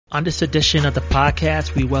On this edition of the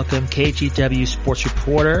podcast, we welcome KGW sports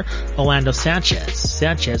reporter Orlando Sanchez.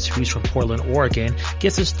 Sanchez, who's from Portland, Oregon,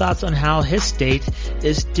 gives his thoughts on how his state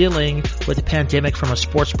is dealing with the pandemic from a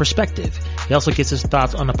sports perspective. He also gives his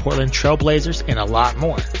thoughts on the Portland Trail Blazers and a lot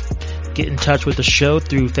more. Get in touch with the show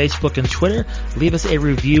through Facebook and Twitter. Leave us a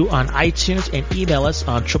review on iTunes and email us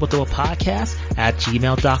on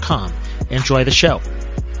tripledoublepodcast@gmail.com. Enjoy the show.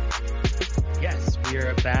 We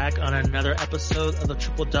are back on another episode of the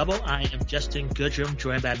Triple Double. I am Justin Goodrum,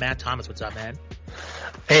 joined by Matt Thomas. What's up, man?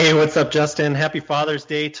 Hey, what's up, Justin? Happy Father's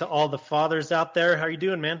Day to all the fathers out there. How are you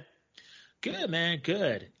doing, man? Good, man.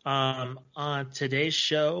 Good. On today's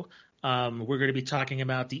show, we're going to be talking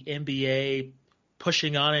about the NBA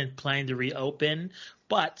pushing on and planning to reopen,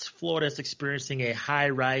 but Florida is experiencing a high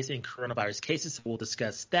rise in coronavirus cases. We'll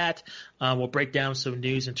discuss that. We'll break down some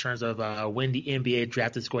news in terms of when the NBA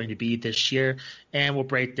draft is going to be this year, and we'll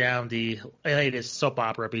break down the latest soap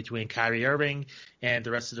opera between Kyrie Irving and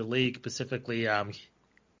the rest of the league, specifically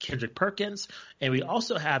Kendrick Perkins. And we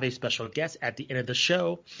also have a special guest at the end of the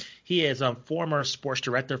show. He is a former sports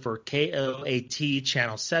director for KOAT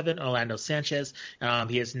Channel 7, Orlando Sanchez.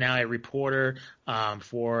 He is now a reporter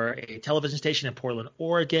for a television station in Portland,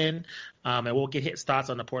 Oregon. And we'll get his thoughts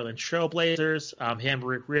on the Portland Trail Blazers, him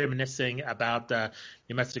reminiscing about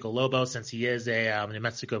New Mexico Lobos since he is a New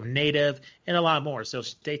Mexico native, and a lot more. So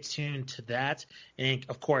stay tuned to that. And,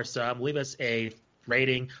 of course, leave us a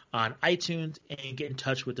rating on iTunes and get in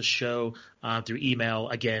touch with the show through email,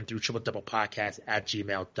 again, through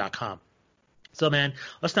tripledoublepodcast@gmail.com. So, man,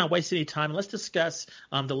 let's not waste any time. Let's discuss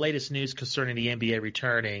the latest news concerning the NBA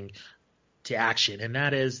returning to action, and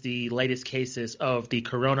that is the latest cases of the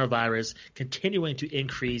coronavirus continuing to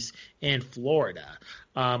increase in Florida.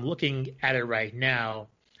 Looking at it right now,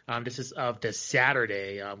 this is of the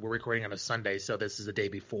Saturday. We're recording on a Sunday, so this is the day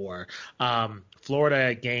before.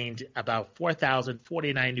 Florida gained about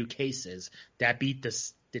 4,049 new cases. That beat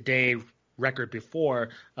the day record before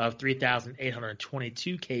of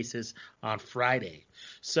 3,822 cases on Friday.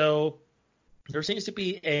 So there seems to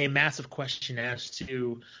be a massive question as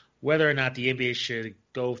to whether or not the NBA should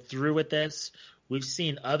go through with this. We've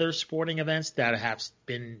seen other sporting events that have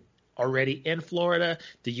been already in Florida.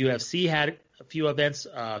 The UFC had a few events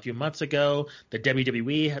a few months ago. The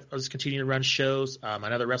WWE was continuing to run shows.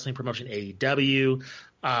 Another wrestling promotion, AEW.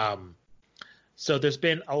 So there's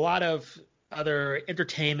been a lot of other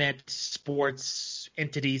entertainment, sports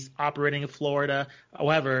entities operating in Florida.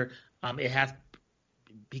 However, it has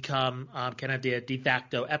become kind of the de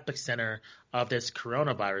facto epicenter of this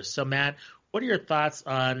coronavirus. So, Matt, what are your thoughts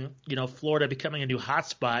on Florida becoming a new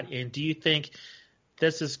hotspot, and do you think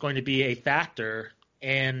this is going to be a factor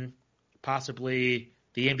in possibly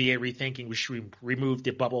the NBA rethinking we should remove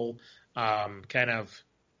the bubble kind of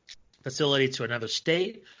facility to another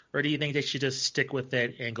state, or do you think they should just stick with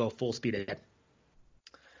it and go full speed ahead?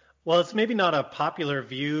 Well, it's maybe not a popular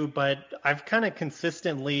view, but I've kind of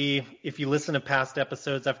consistently, if you listen to past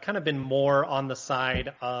episodes, I've kind of been more on the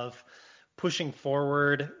side of pushing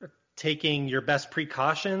forward, taking your best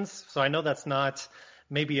precautions. So I know that's not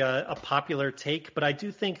maybe a popular take, but I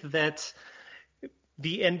do think that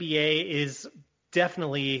the NBA is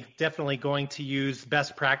definitely going to use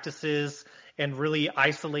best practices and really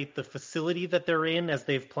isolate the facility that they're in, as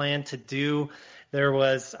they've planned to do. There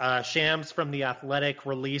was Shams from The Athletic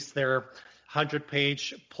released their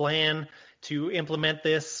 100-page plan to implement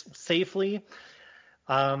this safely.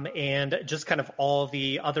 And just kind of all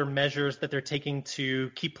the other measures that they're taking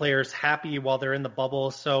to keep players happy while they're in the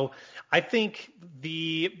bubble. So I think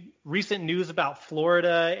the recent news about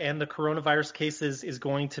Florida and the coronavirus cases is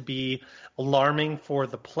going to be alarming for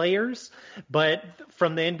the players. But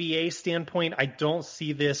from the NBA standpoint, I don't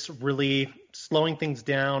see this really slowing things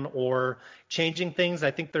down or changing things.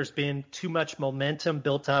 I think there's been too much momentum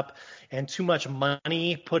built up and too much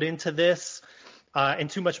money put into this. And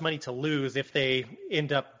too much money to lose if they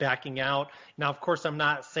end up backing out. Now, of course, I'm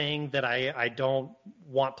not saying that I don't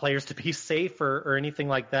want players to be safe or anything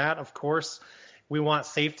like that. Of course, we want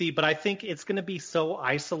safety, but I think it's going to be so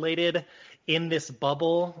isolated in this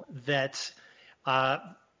bubble that,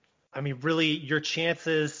 really your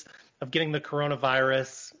chances of getting the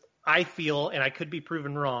coronavirus, I feel, and I could be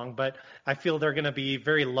proven wrong, but I feel they're going to be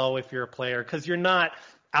very low if you're a player, because you're not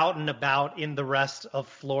out and about in the rest of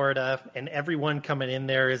Florida, and everyone coming in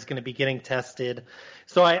there is going to be getting tested.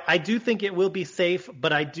 So I do think it will be safe,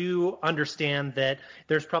 but I do understand that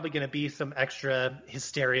there's probably going to be some extra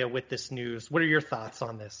hysteria with this news. What are your thoughts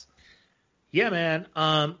on this? Yeah, man.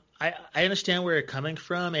 I understand where you're coming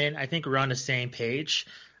from, and I think we're on the same page.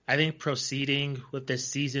 I think proceeding with this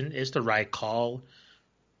season is the right call.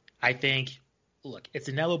 I think look, it's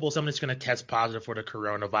inevitable someone's going to test positive for the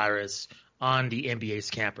coronavirus on the NBA's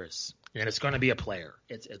campus, and it's going to be a player.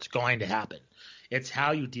 It's going to happen. It's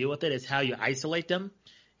how you deal with it. It's how you isolate them.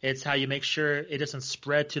 It's how you make sure it doesn't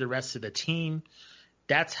spread to the rest of the team.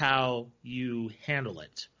 That's how you handle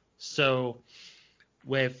it. So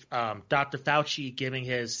with Dr. Fauci giving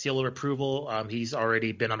his seal of approval, he's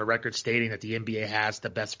already been on the record stating that the NBA has the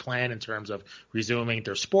best plan in terms of resuming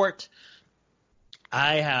their sport.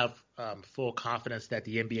 I have full confidence that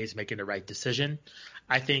the NBA is making the right decision.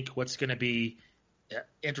 I think what's going to be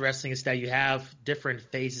interesting is that you have different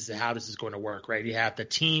phases of how this is going to work, right? You have the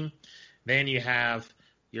team, then you have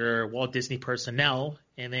your Walt Disney personnel,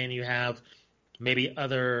 and then you have maybe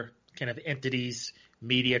other kind of entities,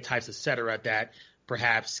 media types, et cetera, that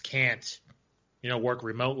perhaps can't, work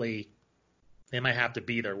remotely. They might have to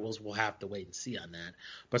be there. We'll have to wait and see on that.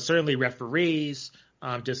 But certainly referees,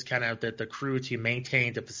 just kind of the crew to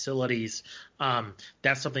maintain the facilities,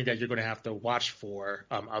 that's something that you're going to have to watch for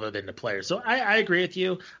other than the players. So I agree with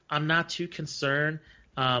you. I'm not too concerned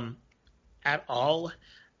at all.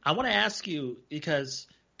 I want to ask you, because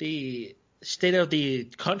the state of the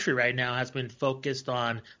country right now has been focused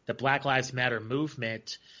on the Black Lives Matter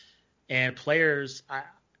movement, and players,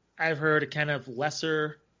 I've heard kind of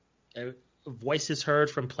lesser voices heard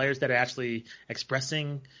from players that are actually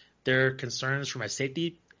expressing their concerns from a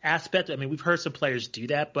safety aspect. I mean, we've heard some players do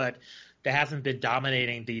that, but that hasn't been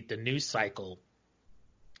dominating the news cycle.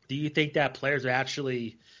 Do you think that players are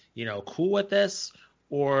actually, cool with this,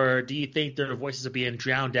 or do you think their voices are being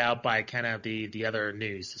drowned out by kind of the other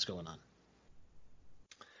news that's going on?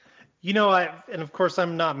 And of course,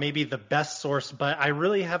 I'm not maybe the best source, but I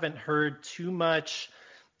really haven't heard too much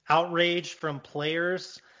outrage from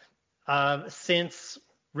players since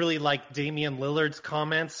really like Damian Lillard's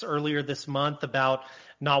comments earlier this month about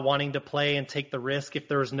not wanting to play and take the risk if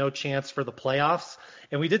there was no chance for the playoffs.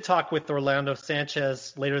 And we did talk with Orlando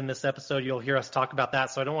Sanchez later in this episode. You'll hear us talk about that,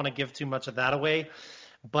 so I don't want to give too much of that away.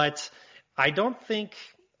 But I don't think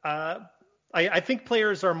I think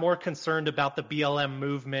players are more concerned about the BLM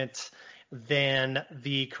movement than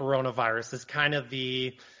the coronavirus is kind of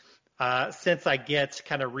the sense I get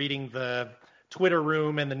kind of reading the Twitter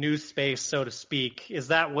room and the news space, so to speak. Is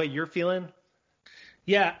that what you're feeling?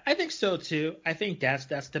 Yeah, I think so too. I think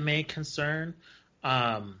that's the main concern.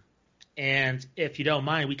 And if you don't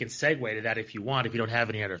mind, we can segue to that if you want, if you don't have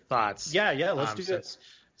any other thoughts. Yeah, let's do this.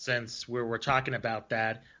 Since we're talking about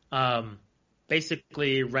that.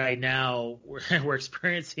 Basically, right now, we're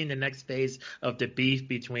experiencing the next phase of the beef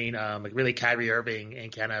between really Kyrie Irving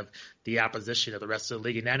and kind of the opposition of the rest of the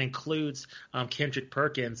league. And that includes Kendrick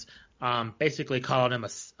Perkins basically calling him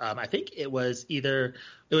I think it was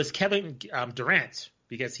Kevin Durant,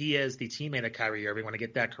 because he is the teammate of Kyrie Irving. I want to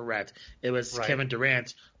get that correct. It was right. Kevin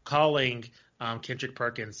Durant calling Kendrick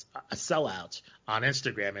Perkins a sellout on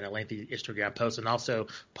Instagram in a lengthy Instagram post, and also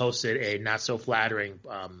posted a not so flattering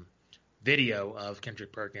video of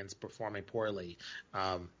Kendrick Perkins performing poorly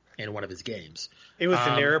in one of his games. It was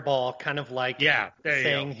an air ball, kind of like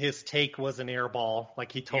saying his take was an air ball,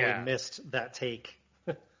 like he totally missed that take.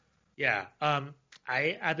 Yeah.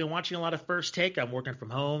 I've been watching a lot of First Take. I'm working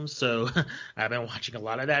from home, so I've been watching a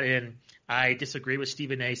lot of that. And I disagree with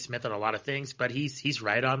Stephen A. Smith on a lot of things, but he's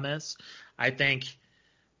right on this. I think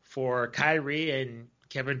for Kyrie and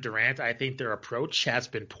Kevin Durant, I think their approach has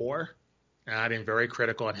been poor. I've been very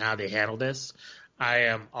critical on how they handle this. I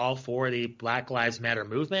am all for the Black Lives Matter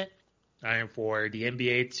movement. I am for the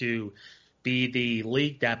NBA to be the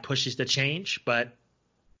league that pushes the change, but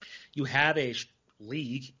you have a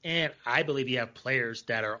league, and I believe you have players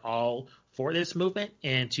that are all for this movement,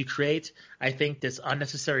 and to create, I think, this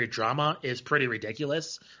unnecessary drama is pretty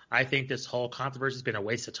ridiculous. I think this whole controversy has been a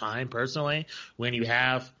waste of time, personally, when you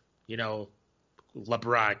have,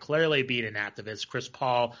 LeBron clearly being an activist, Chris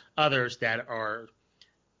Paul, others that are,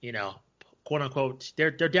 quote unquote,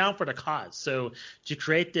 they're down for the cause. So to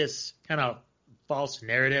create this kind of false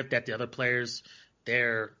narrative that the other players,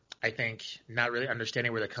 they're, I think, not really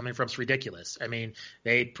understanding where they're coming from, is ridiculous. I mean,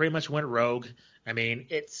 they pretty much went rogue. I mean,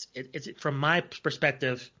 it's from my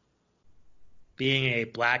perspective, being a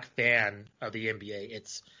black fan of the NBA,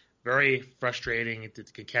 it's very frustrating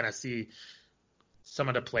to kind of see some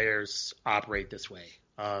of the players operate this way,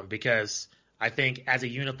 because I think as a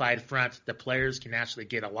unified front, the players can actually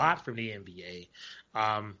get a lot from the NBA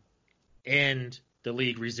and the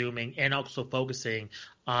league resuming and also focusing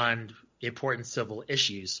on important civil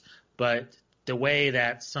issues. But the way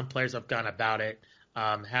that some players have gone about it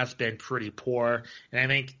has been pretty poor. And I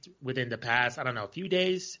think within the past, I don't know, a few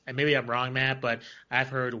days, and maybe I'm wrong, Matt, but I've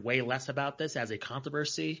heard way less about this as a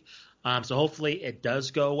controversy. So hopefully it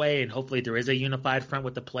does go away, and hopefully there is a unified front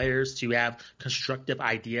with the players to have constructive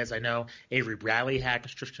ideas. I know Avery Bradley had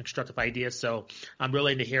constructive ideas, so I'm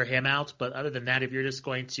willing to hear him out. But other than that, if you're just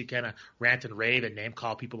going to kind of rant and rave and name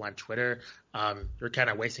call people on Twitter, you're kind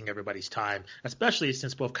of wasting everybody's time, especially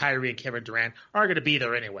since both Kyrie and Kevin Durant are going to be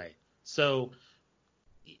there anyway. So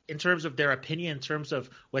in terms of their opinion, in terms of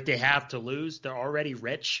what they have to lose, they're already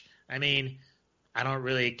rich. I mean, I don't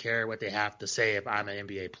really care what they have to say if I'm an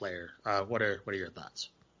NBA player. What are your thoughts?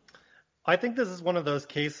 I think this is one of those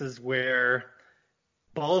cases where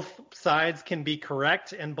both sides can be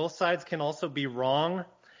correct and both sides can also be wrong.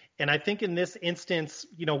 And I think in this instance,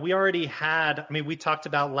 we already had, we talked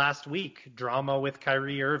about last week drama with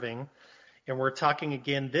Kyrie Irving, and we're talking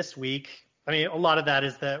again this week. A lot of that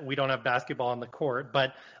is that we don't have basketball on the court,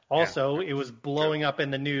 but also it was blowing up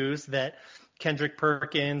in the news that Kendrick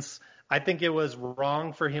Perkins, I think it was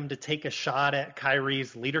wrong for him to take a shot at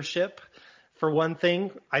Kyrie's leadership, for one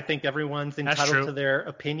thing. I think everyone's entitled to their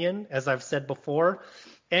opinion, as I've said before.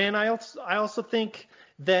 And I also think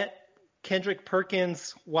that Kendrick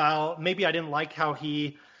Perkins, while maybe I didn't like how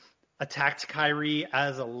he attacked Kyrie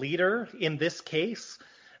as a leader in this case,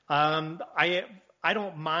 I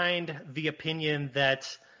don't mind the opinion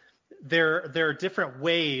that there are different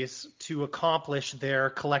ways to accomplish their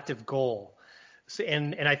collective goal. So,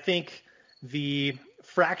 and I think the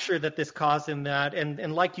fracture that this caused in that,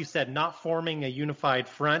 and like you said, not forming a unified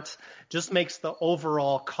front just makes the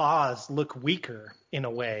overall cause look weaker in a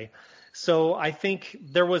way. So I think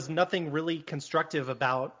there was nothing really constructive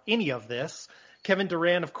about any of this. Kevin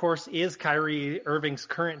Durant, of course, is Kyrie Irving's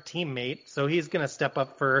current teammate, so he's going to step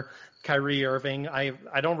up for Kyrie Irving. I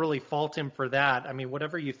don't really fault him for that.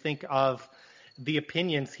 Whatever you think of the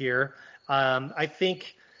opinions here, I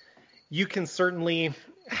think you can certainly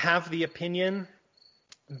have the opinion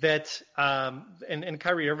that, and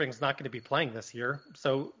Kyrie Irving's not going to be playing this year,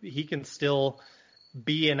 so he can still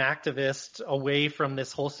be an activist away from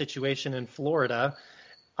this whole situation in Florida.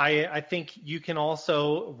 I think you can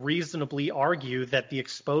also reasonably argue that the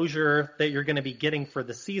exposure that you're going to be getting for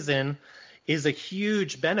the season is a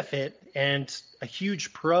huge benefit and a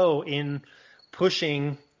huge pro in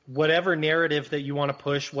pushing whatever narrative that you want to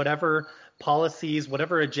push, whatever policies,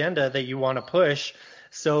 whatever agenda that you want to push.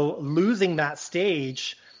 So losing that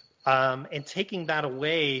stage and taking that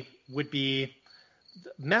away would be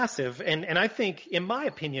massive. And I think, in my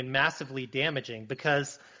opinion, massively damaging,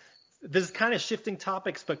 because this is kind of shifting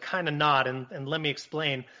topics, but kind of not. And let me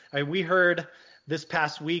explain. We heard this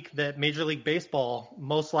past week that Major League Baseball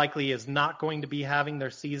most likely is not going to be having their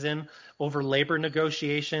season over labor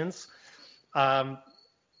negotiations.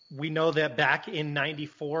 We know that back in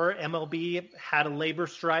 '94, MLB had a labor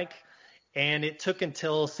strike, and it took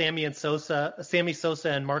until Sammy Sosa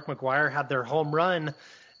and Mark McGwire had their home run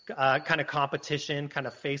kind of competition, kind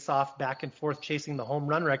of face off back and forth, chasing the home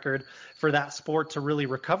run record for that sport to really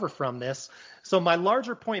recover from this. So my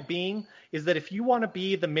larger point being is that if you want to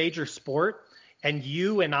be the major sport, and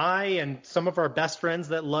you and I and some of our best friends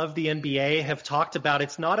that love the NBA have talked about,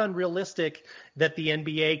 it's not unrealistic that the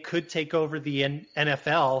NBA could take over the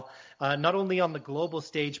NFL, not only on the global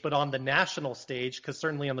stage, but on the national stage, because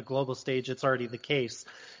certainly on the global stage, it's already the case.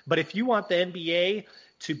 But if you want the NBA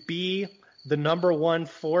to be the number one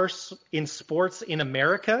force in sports in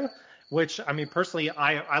America, which, personally,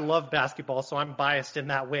 I love basketball, so I'm biased in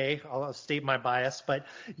that way. I'll state my bias. But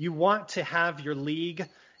you want to have your league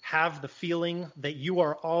have the feeling that you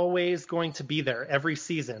are always going to be there every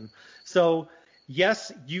season. So,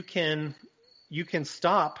 yes, you can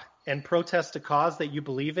stop and protest a cause that you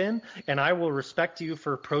believe in, and I will respect you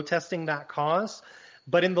for protesting that cause.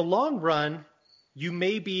 But in the long run, you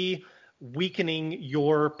may be weakening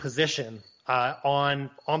your position on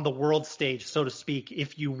the world stage, so to speak,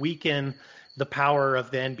 if you weaken the power of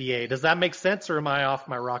the NBA. Does that make sense, or am I off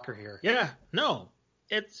my rocker here? Yeah, no,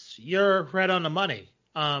 you're right on the money.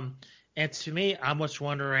 And to me, I'm just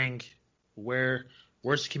wondering where's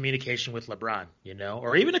the communication with LeBron,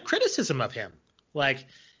 or even a criticism of him. Like,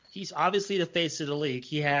 he's obviously the face of the league.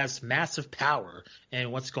 He has massive power,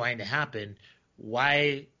 and what's going to happen?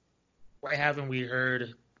 Why haven't we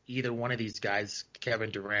heard either one of these guys, Kevin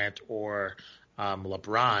Durant or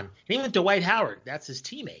LeBron, and even Dwight Howard? That's his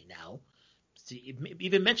teammate now.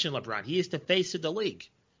 Even mention LeBron. He is the face of the league.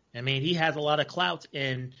 He has a lot of clout,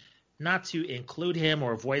 and not to include him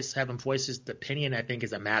or have him voice his opinion, I think,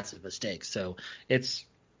 is a massive mistake. So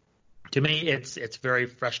to me, it's very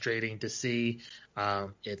frustrating to see.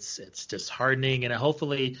 It's disheartening, and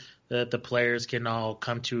hopefully the players can all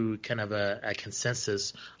come to kind of a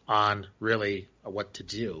consensus on really what to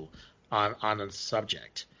do on the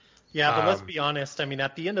subject. Yeah, but let's be honest. I mean,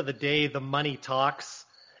 at the end of the day, the money talks,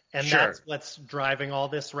 and Sure. that's what's driving all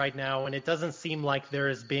this right now. And it doesn't seem like there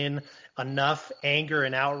has been enough anger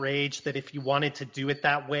and outrage that if you wanted to do it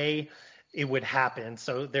that way, it would happen.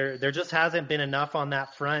 So there just hasn't been enough on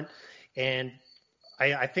that front. And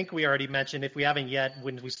I think we already mentioned, if we haven't yet,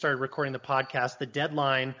 when we started recording the podcast, the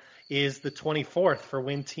deadline is the 24th for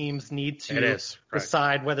when teams need to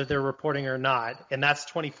decide whether they're reporting or not. And that's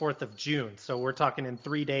 24th of June. So we're talking in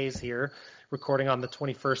 3 days here, recording on the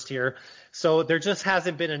 21st here. So there just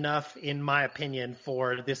hasn't been enough, in my opinion,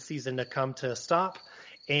 for this season to come to a stop.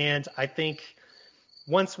 And I think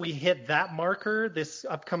once we hit that marker this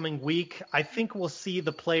upcoming week, I think we'll see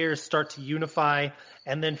the players start to unify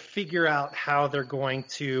and then figure out how they're going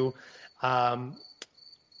to form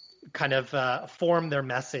their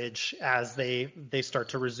message as they start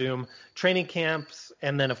to resume training camps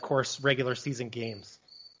and then, of course, regular season games.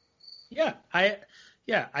 Yeah, I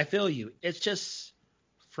feel you. It's just,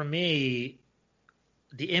 for me,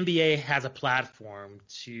 the NBA has a platform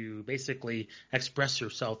to basically express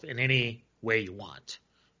yourself in any way you want.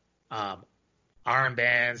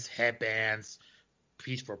 Armbands, headbands,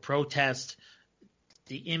 peaceful protest.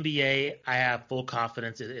 The NBA, I have full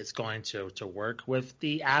confidence it's going to work with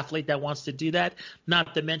the athlete that wants to do that,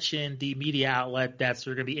 not to mention the media outlet that's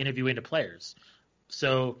going to be interviewing the players.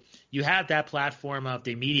 So you have that platform of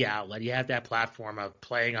the media outlet. You have that platform of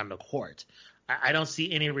playing on the court. I don't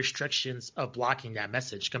see any restrictions of blocking that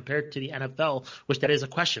message compared to the NFL, which that is a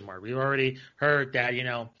question mark. We've already heard that,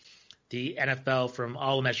 the NFL, from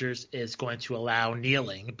all measures, is going to allow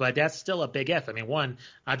kneeling, but that's still a big if. I mean, one,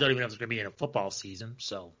 I don't even know if it's going to be in a football season,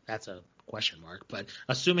 so that's a question mark. But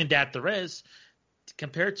assuming that there is,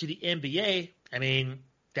 compared to the NBA, I mean,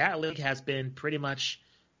 that league has been pretty much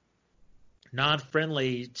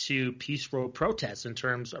non-friendly to peaceful protests in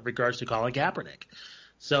terms of regards to Colin Kaepernick.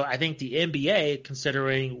 So I think the NBA,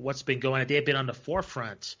 considering what's been going on, they've been on the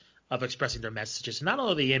forefront of expressing their messages, not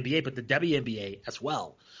only the NBA, but the WNBA as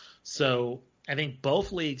well. So I think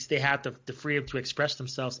both leagues, they have the freedom to express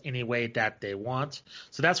themselves any way that they want.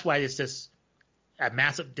 So that's why it's just a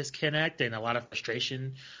massive disconnect and a lot of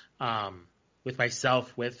frustration with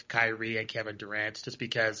myself, with Kyrie and Kevin Durant, just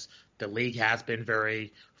because the league has been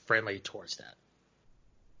very friendly towards that.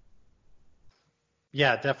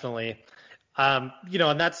 Yeah, definitely. And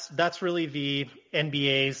that's really the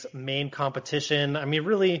NBA's main competition. I mean,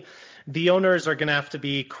 really, the owners are going to have to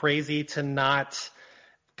be crazy to not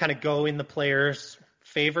kind of go in the players'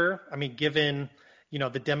 favor. I mean, given,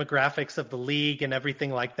 the demographics of the league and everything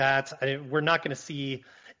like that, we're not going to see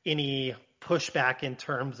any pushback in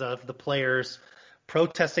terms of the players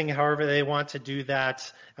protesting however they want to do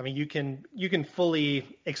that. I mean, you can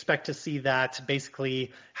fully expect to see that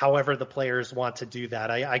basically however the players want to do that.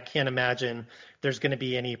 I can't imagine there's going to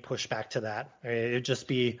be any pushback to that. It'd just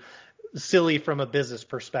be silly from a business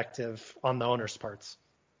perspective on the owners' parts.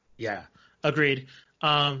 Yeah, agreed.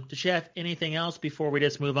 Did you have anything else before we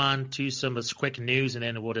just move on to some of this quick news, and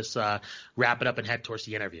then we'll just wrap it up and head towards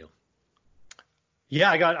the interview? Yeah,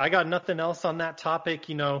 I got nothing else on that topic.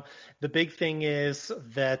 The big thing is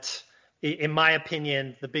that, in my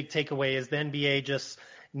opinion, the big takeaway is the NBA just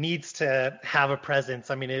needs to have a presence.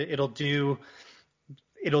 I mean, it'll do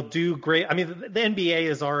great. I mean, the NBA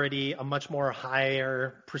is already a much more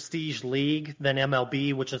higher prestige league than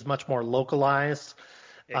MLB, which is much more localized.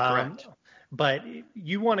 Correct. But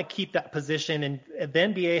you want to keep that position, and the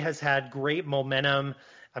NBA has had great momentum.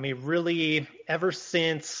 I mean, really, ever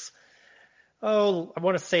since, I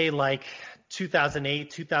want to say like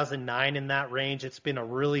 2008, 2009, in that range, it's been a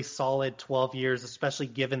really solid 12 years, especially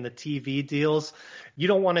given the TV deals. You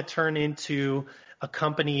don't want to turn into a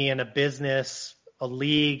company and a business, a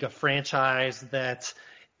league, a franchise that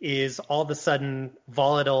is all of a sudden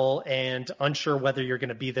volatile and unsure whether you're going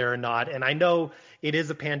to be there or not. And I know it is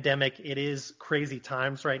a pandemic. It is crazy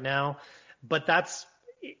times right now, but that's,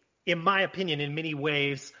 in my opinion, in many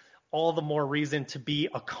ways, all the more reason to be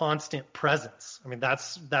a constant presence. I mean,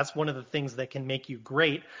 that's one of the things that can make you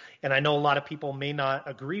great. And I know a lot of people may not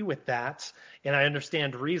agree with that, and I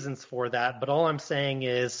understand reasons for that. But all I'm saying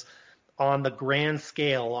is, on the grand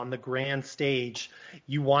scale, on the grand stage,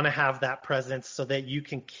 you want to have that presence so that you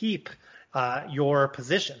can keep your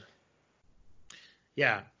position.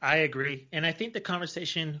 Yeah, I agree. And I think the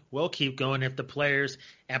conversation will keep going if the players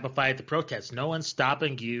amplify the protest. No one's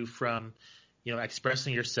stopping you from,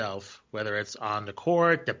 expressing yourself, whether it's on the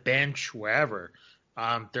court, the bench, wherever.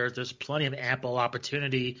 There's plenty of ample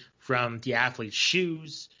opportunity, from the athlete's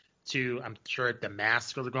shoes to, I'm sure, the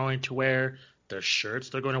masks they're going to wear, the shirts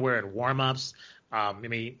they're going to wear in warm-ups.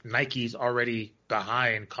 Nike's already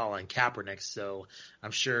behind Colin Kaepernick, so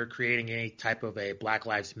I'm sure creating any type of a Black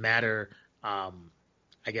Lives Matter,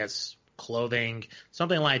 clothing,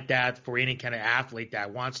 something like that for any kind of athlete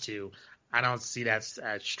that wants to, I don't see that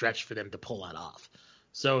stretch for them to pull that off.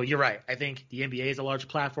 So you're right. I think the NBA is a large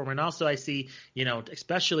platform, and also I see,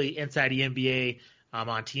 especially inside the NBA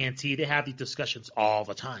on TNT, they have these discussions all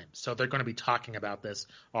the time. So they're going to be talking about this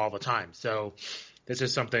all the time. So this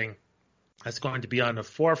is something that's going to be on the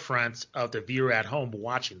forefront of the viewer at home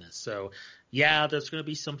watching this. So yeah, there's going to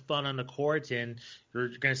be some fun on the court, and you're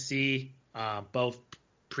going to see both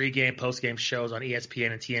pre-game, post-game shows on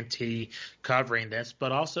ESPN and TNT covering this,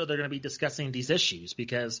 but also they're going to be discussing these issues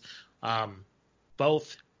because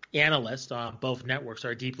both analysts on both networks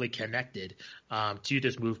are deeply connected to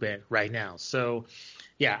this movement right now. So,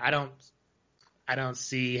 yeah, I don't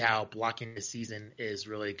see how blocking the season is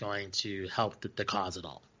really going to help the cause at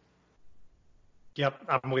all. Yep,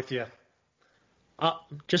 I'm with you.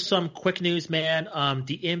 Just some quick news, man.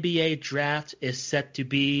 The NBA draft is set to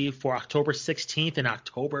be for October 16th in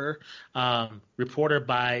October. Reported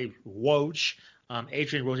by Woj.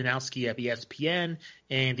 Adrian Wojnarowski of ESPN,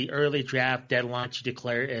 and the early draft deadline to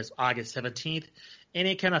declare is August 17th.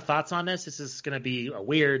 Any kind of thoughts on this? This is going to be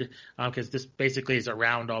weird because this basically is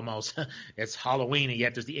around almost it's Halloween, and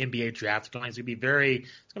yet there's the NBA draft going. It's going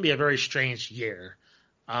to be a very strange year.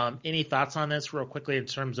 Any thoughts on this real quickly in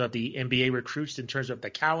terms of the NBA recruits, in terms of the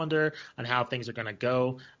calendar, on how things are going to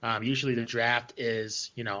go? Usually the draft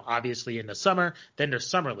is, obviously in the summer, then there's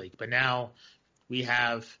summer league, but now we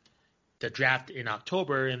have the draft in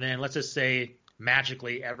October, and then let's just say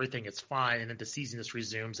magically everything is fine, and then the season just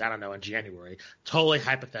resumes, I don't know, in January. Totally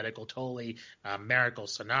hypothetical, totally miracle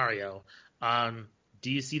scenario.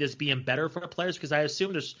 Do you see this being better for the players? Because I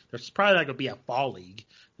assume there's probably not going to be a fall league.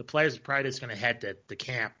 The players are probably just going to head to the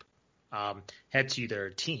camp, head to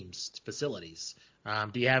their teams' facilities.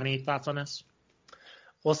 Do you have any thoughts on this?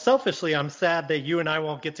 Well, selfishly, I'm sad that you and I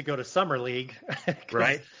won't get to go to Summer League.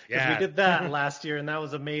 Right. Yeah. Because we did that last year, and that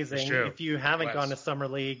was amazing. It's true. If you haven't gone to Summer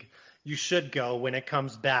League, you should go when it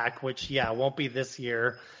comes back, which, won't be this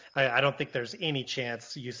year. I don't think there's any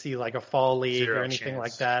chance you see like a fall league or anything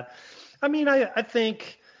like that. I mean, I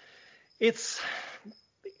think it's,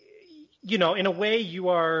 in a way you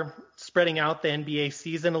are spreading out the NBA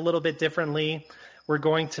season a little bit differently. We're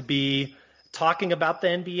going to be talking about the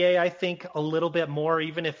NBA, I think, a little bit more,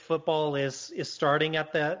 even if football is starting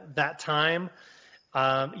at that time.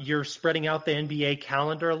 You're spreading out the NBA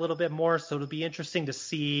calendar a little bit more, so it'll be interesting to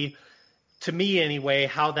see, to me anyway,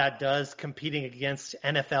 how that does competing against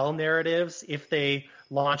NFL narratives if they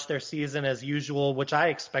launch their season as usual, which I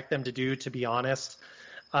expect them to do, to be honest.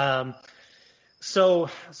 So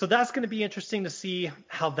that's going to be interesting to see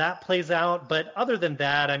how that plays out. But other than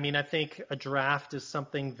that, I mean, I think a draft is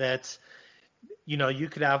something that, you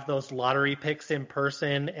could have those lottery picks in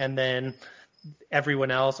person and then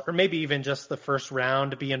everyone else, or maybe even just the first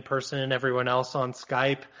round to be in person and everyone else on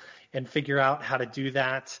Skype and figure out how to do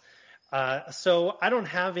that. So I don't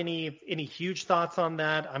have any huge thoughts on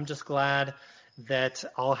that. I'm just glad that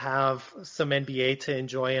I'll have some NBA to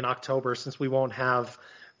enjoy in October since we won't have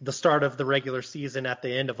the start of the regular season at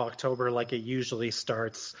the end of October like it usually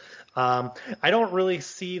starts. I don't really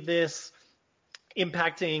see this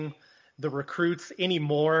impacting the recruits any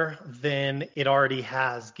more than it already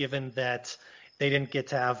has, given that they didn't get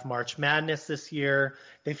to have March Madness this year.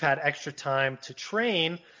 They've had extra time to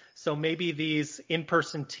train. So maybe these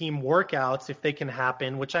in-person team workouts, if they can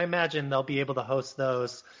happen, which I imagine they'll be able to host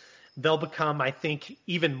those, they'll become, I think,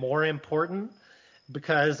 even more important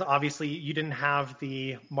because obviously you didn't have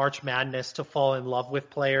the March Madness to fall in love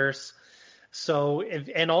with players. So,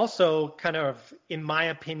 and also kind of, in my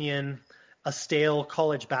opinion, a stale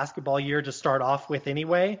college basketball year to start off with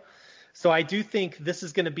anyway. So I do think this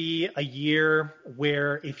is going to be a year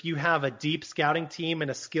where if you have a deep scouting team and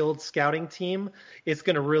a skilled scouting team, it's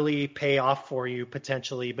going to really pay off for you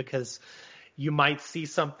potentially because you might see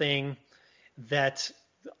something that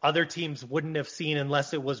other teams wouldn't have seen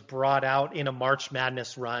unless it was brought out in a March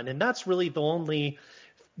Madness run. And that's really the only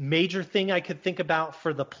major thing I could think about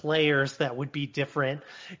for the players that would be different.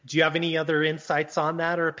 Do you have any other insights on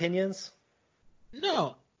that or opinions?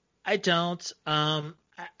 No, I don't.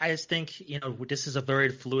 I just think, this is a very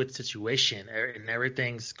fluid situation and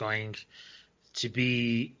everything's going to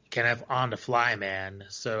be kind of on the fly, man.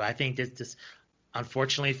 So I think this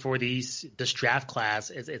unfortunately for this draft class,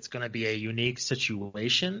 it's going to be a unique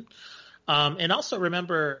situation. And also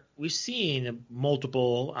remember, we've seen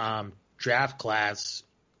multiple draft class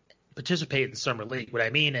participate in summer league. What I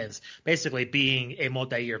mean is basically being a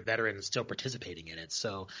multi-year veteran and still participating in it.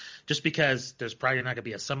 So just because there's probably not going to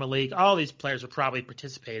be a summer league, all these players will probably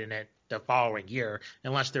participate in it the following year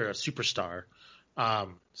unless they're a superstar.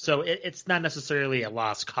 So it's not necessarily a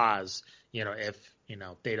lost cause, if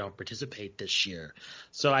they don't participate this year.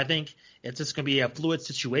 So I think it's just going to be a fluid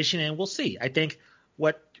situation, and we'll see. I think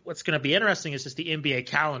what's going to be interesting is just the NBA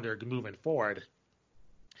calendar moving forward.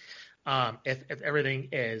 If everything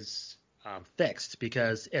is fixed,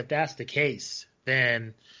 because if that's the case,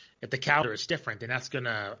 then if the calendar is different, then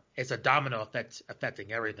it's a domino effect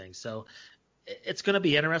affecting everything. So it's going to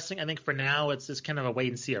be interesting. I think for now it's just kind of a wait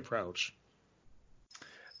and see approach.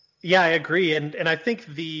 Yeah, I agree. And I think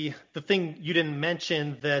the thing you didn't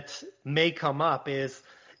mention that may come up is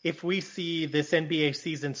if we see this NBA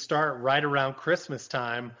season start right around Christmas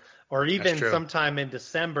time or even sometime in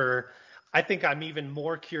December, I think I'm even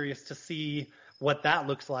more curious to see what that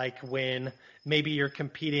looks like when maybe you're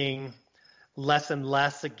competing less and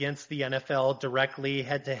less against the NFL directly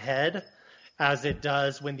head to head as it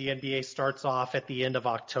does when the NBA starts off at the end of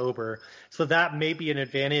October. So that may be an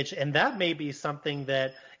advantage, and that may be something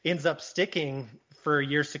that ends up sticking for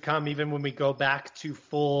years to come, even when we go back to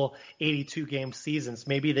full 82-game seasons.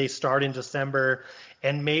 Maybe they start in December,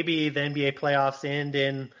 and maybe the NBA playoffs end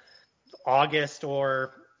in August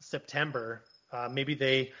or September. Maybe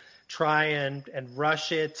they try and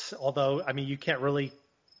rush it, although, I mean, you can't really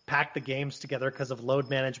pack the games together because of load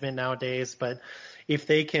management nowadays. But if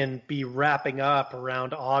they can be wrapping up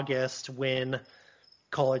around August when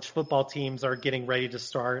college football teams are getting ready to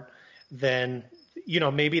start, then,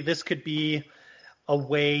 maybe this could be a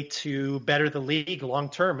way to better the league long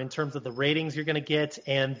term in terms of the ratings you're going to get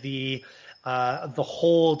and the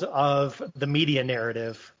hold of the media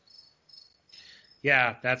narrative.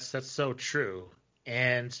 Yeah, that's so true.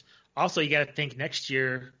 And also you got to think next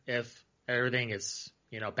year, if everything is,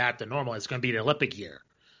 back to normal, it's going to be an Olympic year.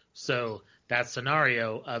 So that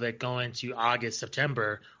scenario of it going to August,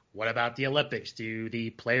 September, what about the Olympics? Do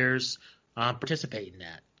the players participate in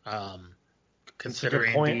that?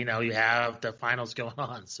 Considering, you have the finals going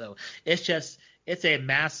on. So it's a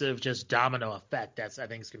massive just domino effect. I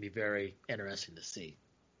think it's going to be very interesting to see.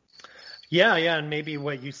 Yeah, and maybe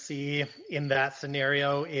what you see in that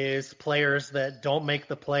scenario is players that don't make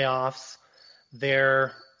the playoffs,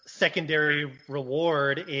 their secondary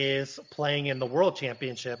reward is playing in the World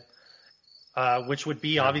Championship, which would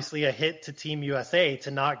be obviously a hit to Team USA to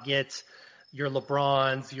not get your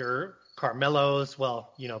LeBrons, your Carmelos.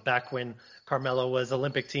 Well, back when Carmelo was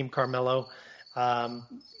Olympic team Carmelo,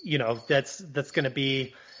 that's going to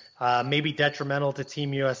be maybe detrimental to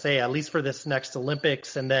Team USA, at least for this next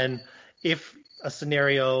Olympics. And then if a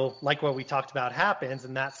scenario like what we talked about happens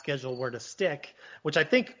and that schedule were to stick, which I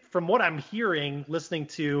think from what I'm hearing, listening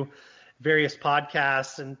to various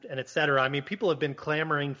podcasts and et cetera, I mean, people have been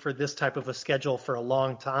clamoring for this type of a schedule for a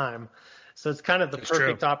long time. So it's kind of the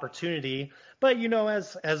perfect opportunity. But,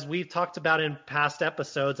 as we've talked about in past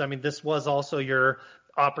episodes, I mean, this was also your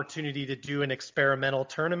opportunity to do an experimental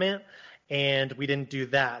tournament, and we didn't do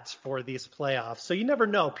that for these playoffs. So you never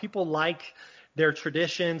know. People like their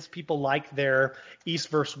traditions. People like their East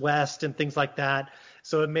versus West and things like that.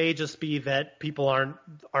 So it may just be that people aren't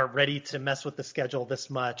ready to mess with the schedule this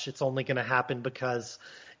much. It's only going to happen because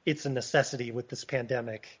it's a necessity with this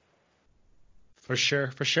pandemic. For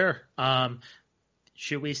sure.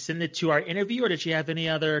 Should we send it to our interview, or did you have any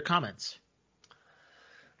other comments?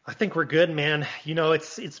 I think we're good, man.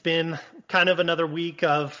 It's been kind of another week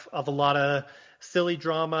of a lot of silly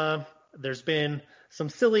drama. There's been some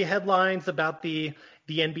silly headlines about the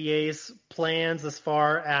NBA's plans as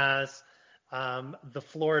far as the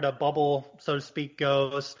Florida bubble, so to speak,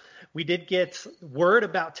 goes. We did get word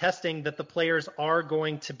about testing that the players are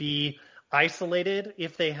going to be isolated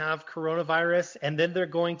if they have coronavirus, and then they're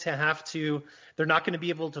not going to be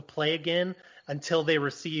able to play again until they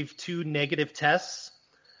receive 2 negative tests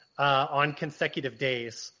on consecutive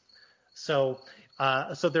days. So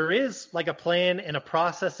there is like a plan and a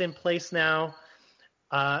process in place now.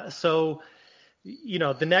 So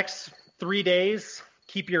the next 3 days,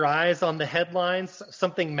 keep your eyes on the headlines.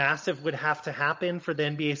 Something massive would have to happen for the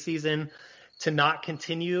NBA season to not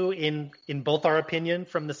continue in both our opinion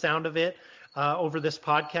from the sound of it over this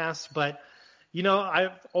podcast. But,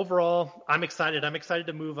 overall, I'm excited. I'm excited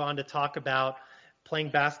to move on to talk about playing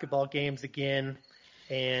basketball games again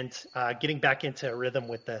and getting back into a rhythm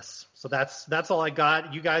with this. So that's all I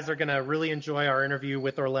got. You guys are going to really enjoy our interview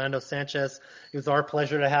with Orlando Sanchez. It was our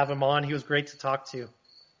pleasure to have him on. He was great to talk to.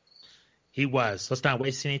 He was. Let's not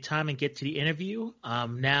waste any time and get to the interview.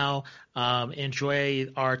 Now enjoy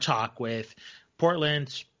our talk with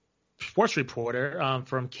Portland's sports reporter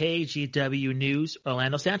from KGW News,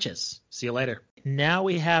 Orlando Sanchez. See you later. Now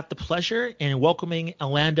we have the pleasure in welcoming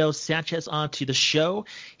Orlando Sanchez onto the show.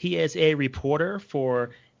 He is a reporter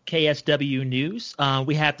for KSW News.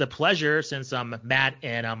 We had the pleasure, since Matt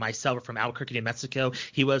and myself are from Albuquerque, New Mexico,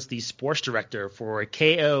 he was the sports director for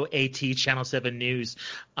KOAT Channel 7 News,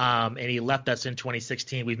 and he left us in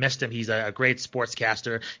 2016. We missed him. He's a great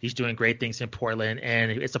sportscaster. He's doing great things in Portland,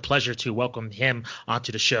 and it's a pleasure to welcome him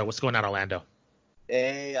onto the show. What's going on, Orlando?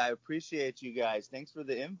 Hey, I appreciate you guys. Thanks for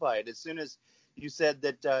the invite. As soon as you said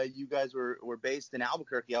that you guys were based in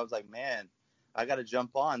Albuquerque, I was like, man, I got to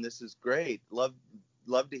jump on. This is great. Love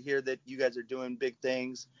to hear that you guys are doing big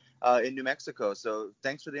things in New Mexico. So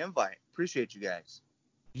thanks for the invite. Appreciate you guys.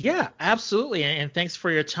 Yeah, absolutely. And thanks for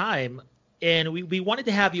your time. And we wanted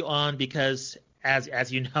to have you on because,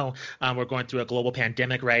 as you know, we're going through a global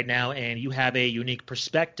pandemic right now, and you have a unique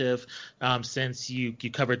perspective since you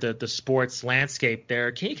covered the sports landscape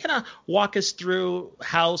there. Can you kind of walk us through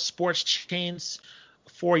how sports changed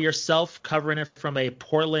for yourself, covering it from a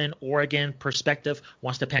Portland, Oregon perspective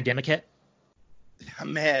once the pandemic hit?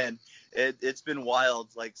 Man, it's been wild.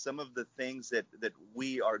 Like, some of the things that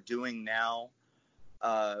we are doing now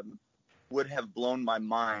would have blown my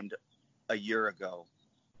mind a year ago.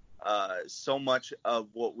 So much of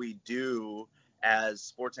what we do as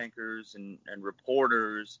sports anchors and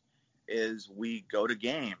reporters is we go to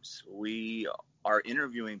games. We are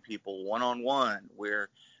interviewing people one-on-one. We're,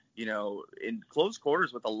 in close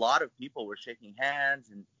quarters with a lot of people. We're shaking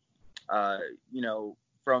hands, and,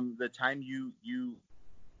 from the time you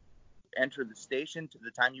enter the station to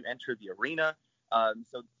the time you enter the arena.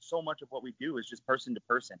 So much of what we do is just person to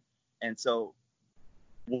person. And so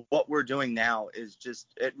what we're doing now is just,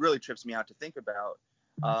 it really trips me out to think about.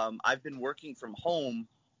 I've been working from home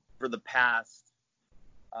for the past,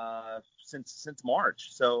 since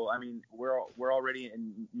March. So, I mean, we're already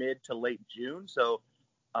in mid to late June. So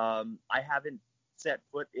I haven't set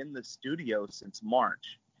foot in the studio since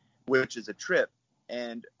March, which is a trip.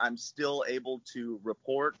 And I'm still able to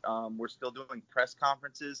report. We're still doing press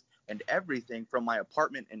conferences and everything from my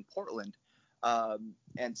apartment in Portland.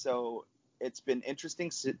 And so it's been interesting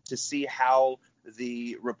to see how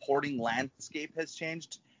the reporting landscape has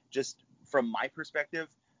changed just from my perspective.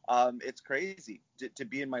 It's crazy to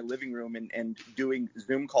be in my living room and doing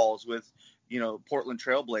Zoom calls with, Portland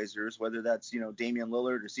Trailblazers, whether that's, Damian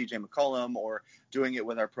Lillard or CJ McCollum, or doing it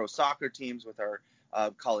with our pro soccer teams, with our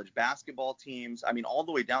college basketball teams. I mean, all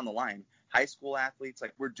the way down the line, high school athletes,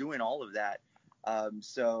 like, we're doing all of that.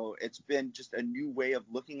 So it's been just a new way of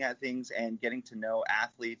looking at things and getting to know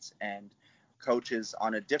athletes and coaches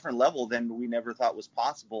on a different level than we never thought was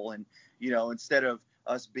possible. And, instead of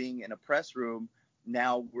us being in a press room,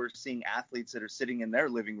 now we're seeing athletes that are sitting in their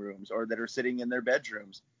living rooms or that are sitting in their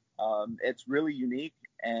bedrooms. It's really unique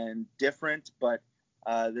and different, but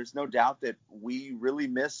there's no doubt that we really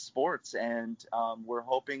miss sports, and we're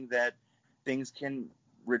hoping that things can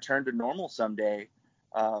return to normal someday.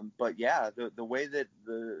 But yeah, the way that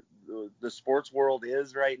the sports world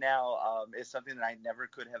is right now is something that I never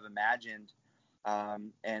could have imagined.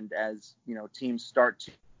 And as teams start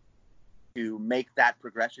to make that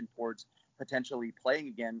progression towards potentially playing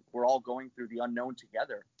again, we're all going through the unknown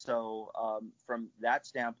together. So from that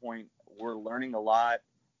standpoint, we're learning a lot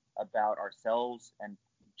about ourselves and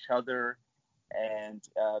each other, and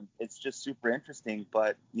it's just super interesting.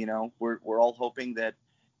 But we're all hoping that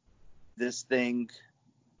things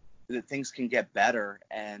can get better,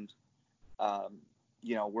 and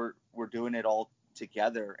we're doing it all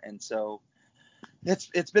together. And so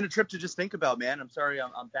it's been a trip to just think about, man. I'm sorry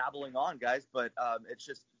I'm babbling on, guys, but it's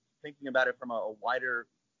just thinking about it from a wider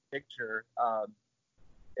picture.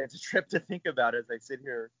 It's a trip to think about as I sit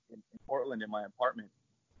here in Portland in my apartment.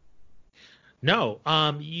 No,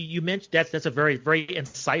 you mentioned that's a very, very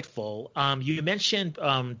insightful. You mentioned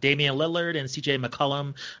Damian Lillard and CJ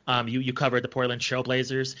McCollum. You covered the Portland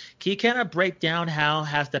Trailblazers. Can you kind of break down how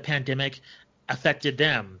has the pandemic affected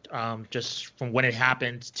them, just from when it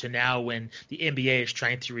happened to now when the NBA is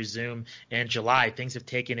trying to resume in July? Things have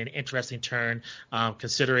taken an interesting turn,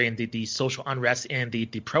 considering the social unrest and the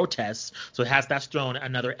protests. So that's thrown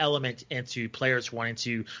another element into players wanting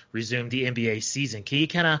to resume the NBA season. Can you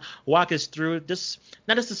kind of walk us through this,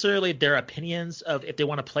 not necessarily their opinions of if they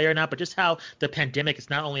want to play or not, but just how the pandemic has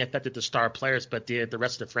not only affected the star players, but the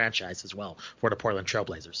rest of the franchise as well for the Portland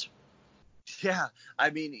Trailblazers? Yeah, I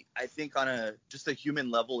mean, I think on just a human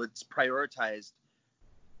level, it's prioritized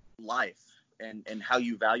life and how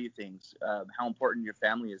you value things, how important your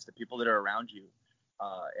family is, the people that are around you.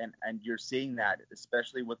 And you're seeing that,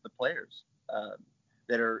 especially with the players.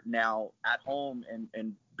 that are now at home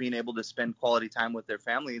and being able to spend quality time with their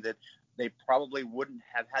family that they probably wouldn't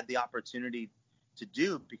have had the opportunity to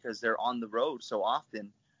do because they're on the road so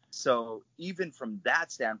often. So even from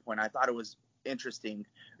that standpoint, I thought it was interesting,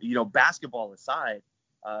 basketball aside,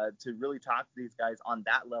 to really talk to these guys on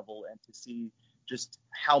that level and to see just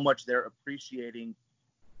how much they're appreciating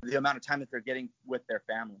the amount of time that they're getting with their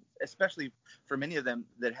families, especially for many of them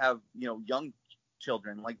that have, young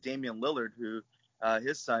children like Damian Lillard, who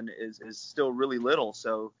his son is still really little.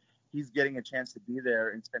 So he's getting a chance to be there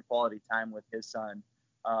and spend quality time with his son.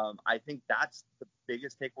 I think that's the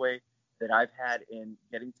biggest takeaway that I've had in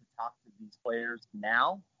getting to talk to these players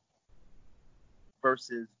now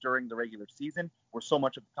versus during the regular season, where so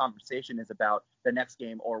much of the conversation is about the next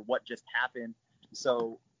game or what just happened.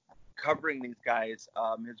 So covering these guys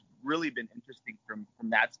has really been interesting from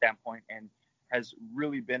that standpoint and has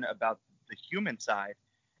really been about the human side.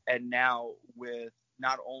 And now with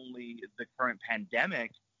not only the current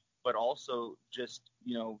pandemic, but also just,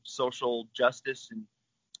 social justice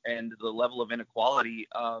and the level of inequality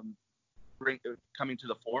coming to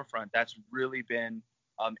the forefront, that's really been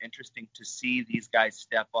interesting to see these guys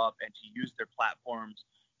step up and to use their platforms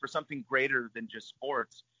for something greater than just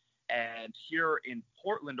sports. And here in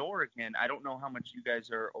Portland, Oregon, I don't know how much you guys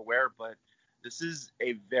are aware, but this is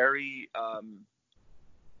a very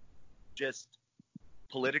just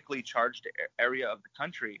politically charged area of the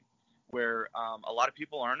country where a lot of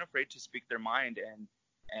people aren't afraid to speak their mind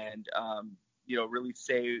and really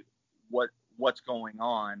say what's going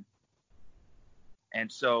on.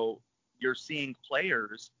 And so you're seeing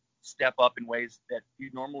players step up in ways that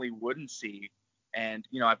you normally wouldn't see. And,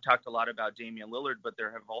 I've talked a lot about Damian Lillard, but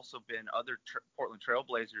there have also been other Portland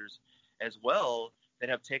Trailblazers as well that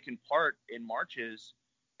have taken part in marches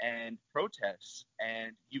and protests.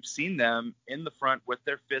 And you've seen them in the front with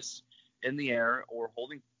their fists in the air or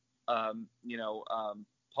holding,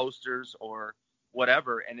 posters or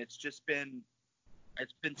whatever. And it's been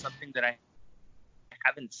something that I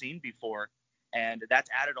haven't seen before. And that's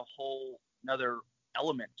added a whole another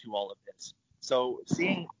element to all of this. So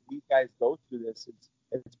seeing these guys go through this,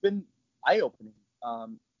 it's been eye-opening.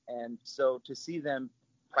 And so to see them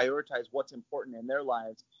prioritize what's important in their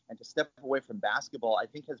lives and to step away from basketball, I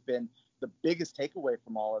think has been the biggest takeaway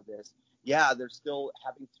from all of this. Yeah, they're still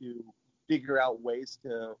having to figure out ways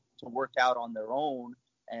to work out on their own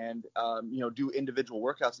and, do individual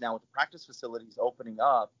workouts now with the practice facilities opening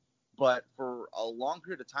up. But for a long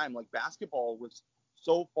period of time, like basketball was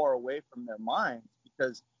so far away from their minds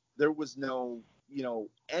because there was no,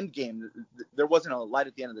 end game. There wasn't a light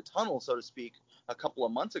at the end of the tunnel, so to speak, a couple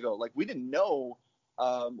of months ago. Like we didn't know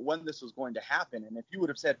when this was going to happen. And if you would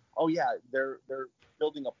have said, oh yeah, they're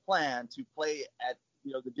building a plan to play at,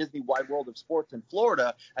 the Disney Wide World of Sports in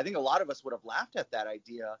Florida, I think a lot of us would have laughed at that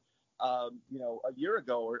idea, a year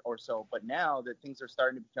ago or so. But now that things are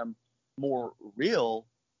starting to become more real,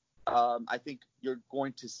 I think you're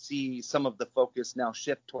going to see some of the focus now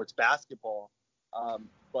shift towards basketball.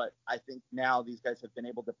 But I think now these guys have been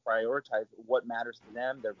able to prioritize what matters to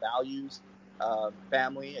them, their values,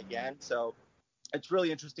 family again. So it's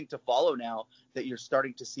really interesting to follow now that you're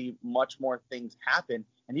starting to see much more things happen.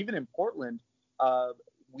 And even in Portland,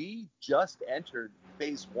 we just entered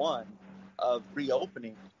phase 1 of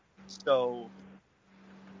reopening. So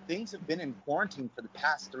things have been in quarantine for the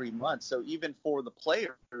past 3 months. So even for the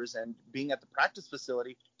players and being at the practice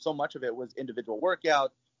facility, so much of it was individual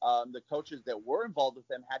workout. The coaches that were involved with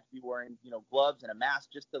them had to be wearing, gloves and a mask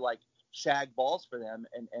just to shag balls for them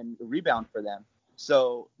and rebound for them.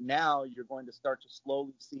 So now you're going to start to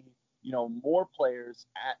slowly see, more players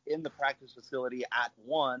in the practice facility at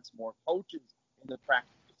once, more coaches in the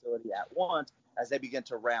practice facility at once as they begin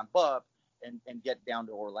to ramp up and get down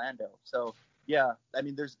to Orlando. So yeah, I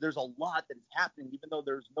mean, there's a lot that is happening, even though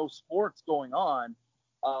there's no sports going on.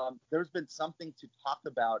 There's been something to talk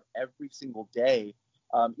about every single day,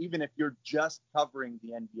 even if you're just covering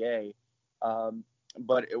the NBA.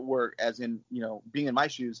 But being in my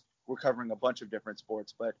shoes, we're covering a bunch of different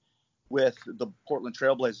sports. But with the Portland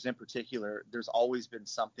Trailblazers in particular, there's always been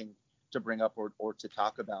something to bring up or to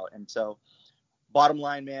talk about. And so bottom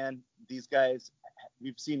line, man, these guys,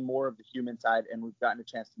 we've seen more of the human side and we've gotten a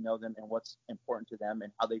chance to know them and what's important to them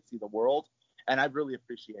and how they see the world. And I've really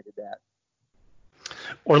appreciated that.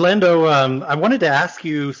 Orlando, I wanted to ask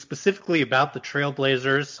you specifically about the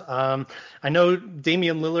Trailblazers. I know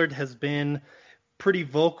Damian Lillard has been pretty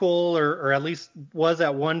vocal or at least was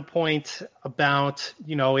at one point about,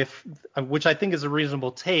 which I think is a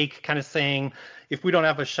reasonable take, kind of saying, if we don't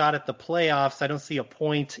have a shot at the playoffs, I don't see a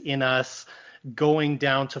point in us going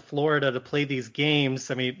down to Florida to play these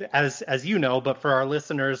games. I mean, as you know, but for our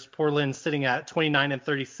listeners, Portland's sitting at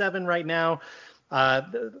 29-37 right now,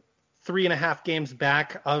 3.5 games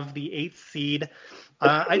back of the 8th seed.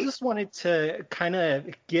 I just wanted to kind of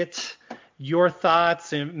get your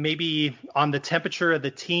thoughts and maybe on the temperature of the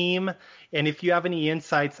team, and if you have any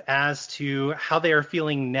insights as to how they are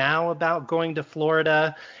feeling now about going to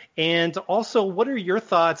Florida, and also what are your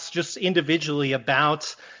thoughts just individually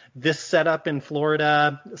about this setup in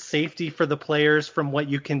Florida, safety for the players from what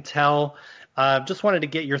you can tell. Just wanted to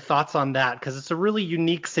get your thoughts on that because it's a really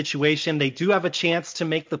unique situation. They do have a chance to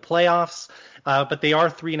make the playoffs, but they are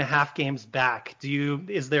 3.5 games back.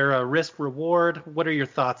 Is there a risk reward? What are your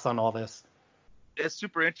thoughts on all this? It's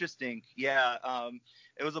super interesting. Yeah.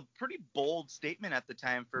 It was a pretty bold statement at the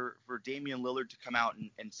time for Damian Lillard to come out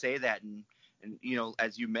and say that. And, you know,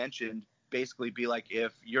 as you mentioned, basically be like,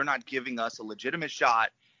 if you're not giving us a legitimate shot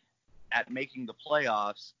at making the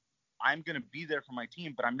playoffs, I'm going to be there for my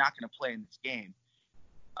team, but I'm not going to play in this game.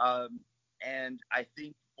 And I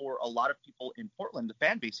think for a lot of people in Portland, the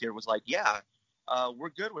fan base here was like, yeah, we're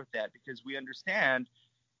good with that because we understand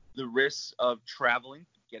the risks of traveling,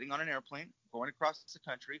 getting on an airplane, going across the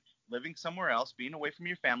country, living somewhere else, being away from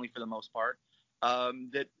your family for the most part,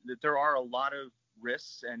 that there are a lot of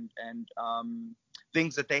risks and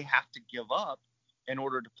things that they have to give up in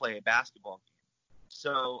order to play a basketball game.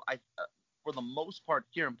 So for the most part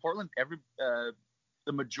here in Portland,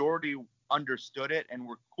 the majority understood it and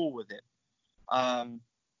were cool with it.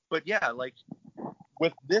 But yeah, like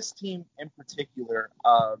with this team in particular,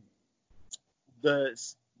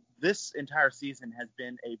 this entire season has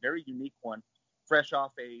been a very unique one. Fresh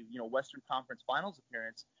off a Western Conference Finals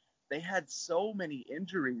appearance, they had so many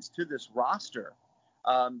injuries to this roster.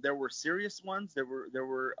 There were serious ones. There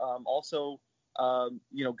were also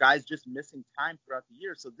guys just missing time throughout the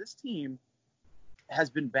year. So this team has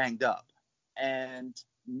been banged up. And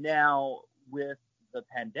now with the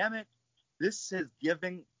pandemic, this has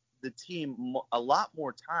given the team a lot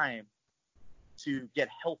more time to get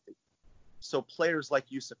healthy. So players like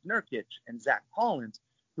Yusuf Nurkic and Zach Collins,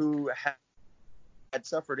 who had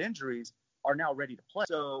suffered injuries, are now ready to play.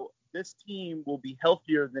 So this team will be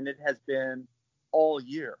healthier than it has been all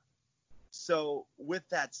year. So with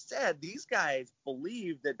that said, these guys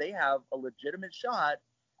believe that they have a legitimate shot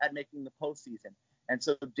at making the postseason. And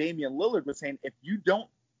so Damian Lillard was saying, if you don't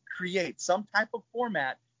create some type of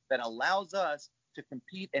format that allows us to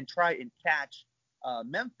compete and try and catch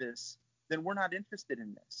Memphis, then we're not interested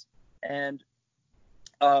in this. And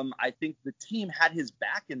I think the team had his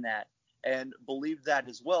back in that and believed that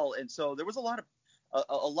as well. And so there was a lot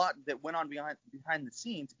that went on behind the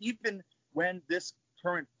scenes, even when this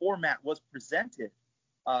current format was presented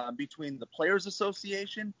between the Players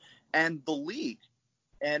Association and the league,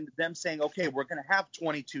 and them saying, okay, we're going to have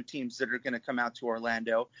 22 teams that are going to come out to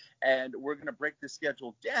Orlando, and we're going to break the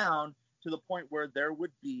schedule down to the point where there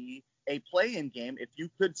would be a play-in game. If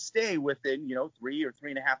you could stay within, 3 or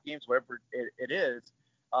 3.5 games, whatever it is,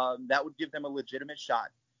 that would give them a legitimate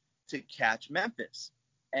shot to catch Memphis.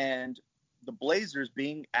 And the Blazers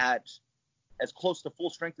being at as close to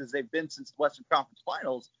full strength as they've been since the Western Conference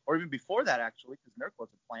Finals, or even before that, actually, because Nurk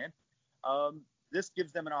wasn't playing, this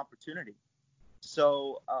gives them an opportunity.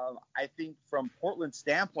 So I think from Portland's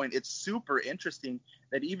standpoint, it's super interesting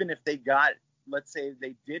that even if they got, let's say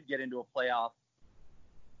they did get into a playoff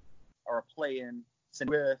or a play-in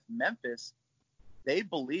with Memphis, they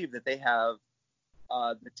believe that they have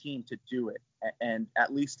the team to do it and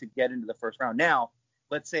at least to get into the first round. Now,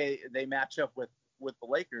 let's say they match up with the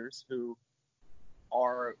Lakers, who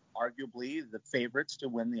are arguably the favorites to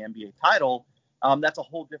win the NBA title. That's a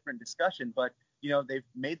whole different discussion, but they've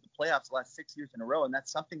made the playoffs the last 6 years in a row, and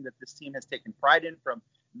that's something that this team has taken pride in, from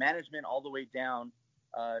management all the way down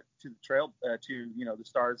to the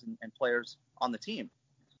stars and players on the team.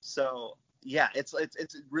 So yeah, it's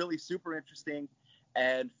really super interesting,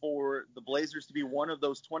 and for the Blazers to be one of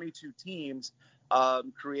those 22 teams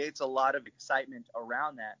creates a lot of excitement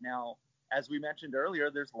around that. Now, as we mentioned earlier,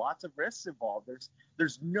 there's lots of risks involved.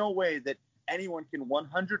 There's no way that anyone can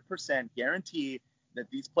 100% guarantee that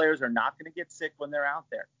these players are not going to get sick when they're out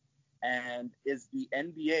there. And is the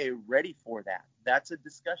NBA ready for that? That's a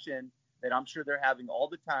discussion that I'm sure they're having all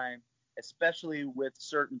the time, especially with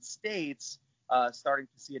certain states starting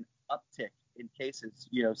to see an uptick in cases,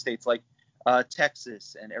 states like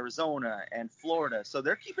Texas and Arizona and Florida. So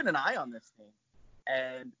they're keeping an eye on this thing.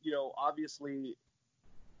 And, obviously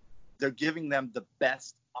they're giving them the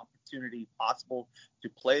best opportunity possible to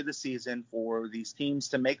play the season, for these teams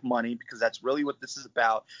to make money, because that's really what this is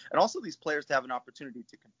about. And also these players to have an opportunity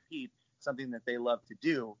to compete, something that they love to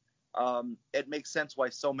do. it makes sense why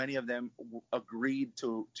so many of them agreed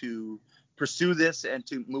to pursue this and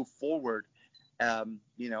to move forward.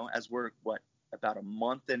 As we're about a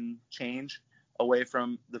month and change away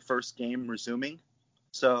from the first game resuming.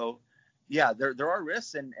 So yeah, there are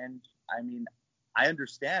risks, and I mean, I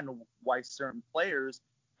understand why certain players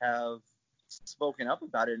have spoken up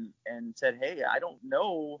about it and said, hey, I don't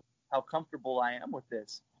know how comfortable I am with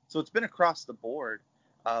this. So it's been across the board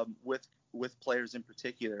with players in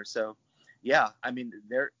particular. So yeah, I mean,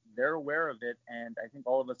 they're aware of it, and I think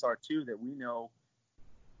all of us are too, that we know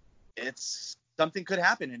it's something could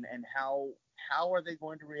happen, and how are they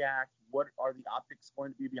going to react? What are the optics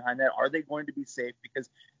going to be behind that? Are they going to be safe? Because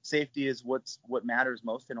safety is what matters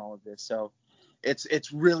most in all of this. So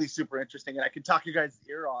it's really super interesting, and I can talk you guys'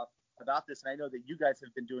 ear off about this. And I know that you guys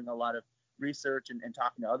have been doing a lot of research and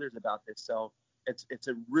talking to others about this. So it's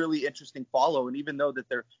a really interesting follow. And even though that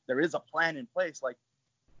there is a plan in place, like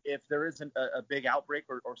if there isn't a big outbreak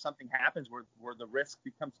or something happens where the risk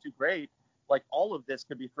becomes too great, like all of this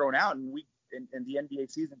could be thrown out, and the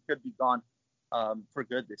NBA season could be gone for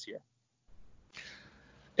good this year.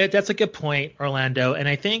 That's a good point, Orlando. And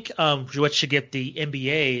I think what should give the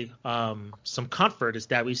NBA some comfort is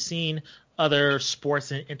that we've seen other sports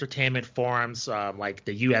and entertainment forums like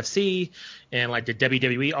the UFC and like the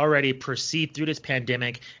WWE already proceed through this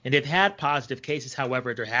pandemic, and they've had positive cases.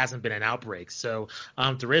 However, there hasn't been an outbreak. So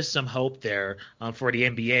there is some hope there for the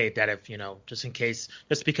NBA that if,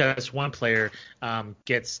 just because one player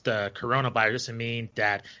gets the coronavirus doesn't mean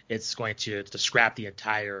that it's going to scrap the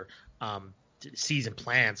entire season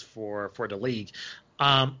plans for the league.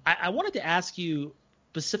 I wanted to ask you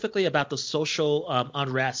specifically about the social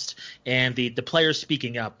unrest and the players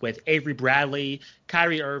speaking up with Avery Bradley,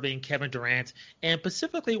 Kyrie Irving, Kevin Durant, and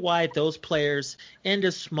specifically why those players in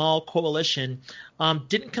this small coalition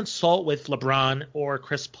didn't consult with LeBron or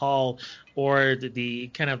Chris Paul or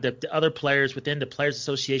the other players within the Players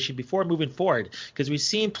Association before moving forward. Because we've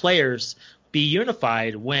seen players be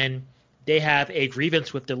unified when they have a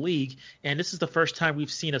grievance with the league, and this is the first time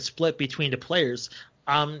we've seen a split between the players.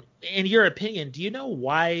 In your opinion, do you know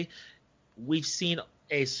why we've seen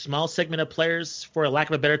a small segment of players, for lack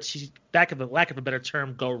of a better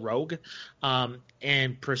term, go rogue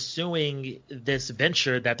and pursuing this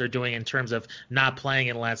venture that they're doing in terms of not playing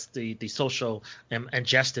unless the social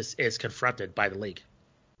injustice is confronted by the league?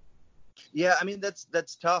 Yeah, I mean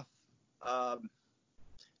that's tough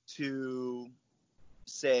to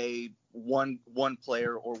say one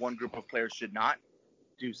player or one group of players should not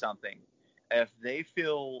do something. If they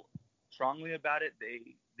feel strongly about it,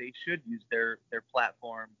 they should use their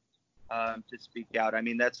platform to speak out. I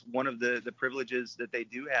mean, that's one of the privileges that they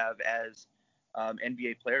do have as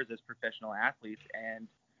NBA players, as professional athletes. And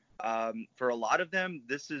for a lot of them,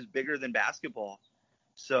 this is bigger than basketball.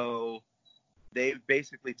 So they've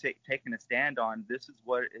basically taken a stand on, this is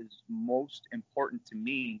what is most important to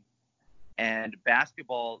me. And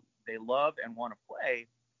basketball, they love and want to play,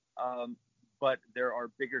 but there are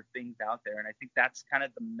bigger things out there. And I think that's kind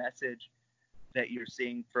of the message that you're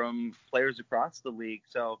seeing from players across the league.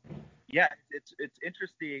 So, yeah, it's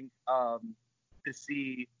interesting to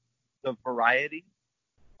see the variety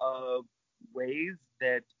of ways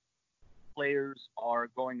that players are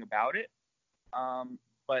going about it.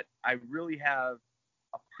 But I really have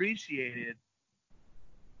appreciated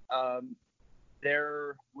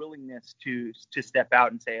their willingness to step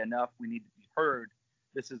out and say, enough, we need to be heard.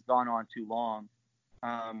 This has gone on too long.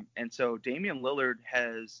 And so Damian Lillard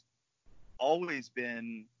has always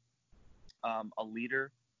been a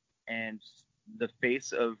leader and the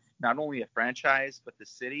face of not only a franchise, but the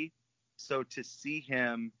city. So to see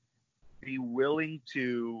him be willing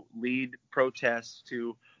to lead protests,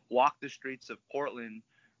 to walk the streets of Portland,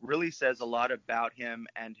 really says a lot about him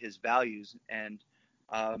and his values. And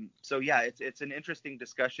so, yeah, it's an interesting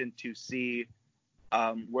discussion to see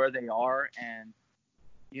where they are. And,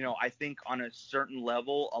 I think on a certain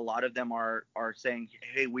level, a lot of them are saying,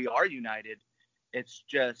 hey, we are united. It's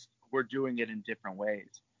just we're doing it in different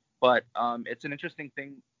ways. But it's an interesting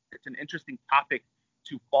thing. It's an interesting topic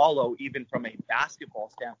to follow, even from a basketball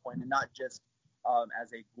standpoint, and not just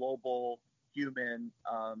as a global human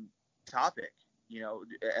topic,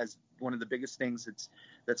 as one of the biggest things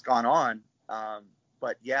that's gone on.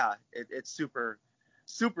 But yeah, it's super,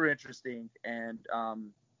 super interesting. And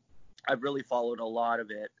I've really followed a lot of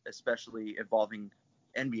it, especially involving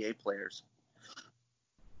NBA players.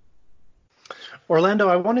 Orlando,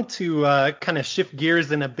 I wanted to kind of shift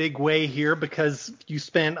gears in a big way here because you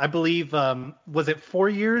spent, I believe, was it 4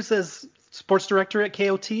 years as sports director at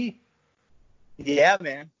KOT? Yeah,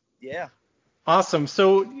 man. Yeah. Awesome.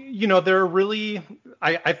 So, there are really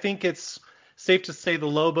I think it's safe to say the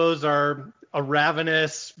Lobos are a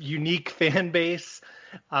ravenous, unique fan base,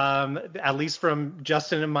 at least from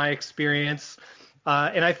Justin and my experience.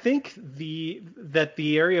 And I think that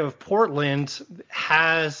the area of Portland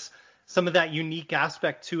has some of that unique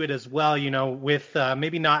aspect to it as well, with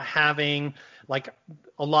maybe not having like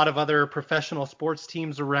a lot of other professional sports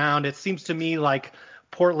teams around. It seems to me like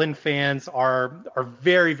Portland fans are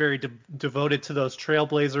very, very devoted to those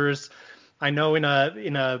Trailblazers. I know in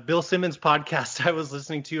a Bill Simmons podcast I was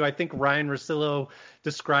listening to, I think Ryan Russillo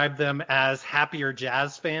described them as happier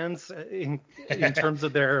Jazz fans in terms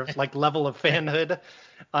of their like level of fanhood.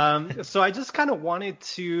 So I just kind of wanted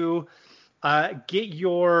to get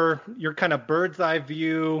your kind of bird's eye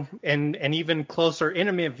view and even closer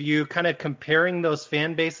intimate view, kind of comparing those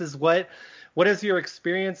fan bases. What has your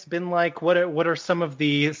experience been like? What are some of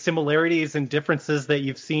the similarities and differences that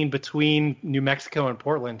you've seen between New Mexico and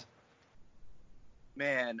Portland?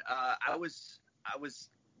 Man, I was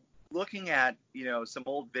looking at some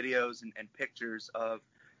old videos and pictures of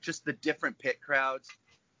just the different pit crowds,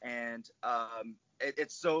 and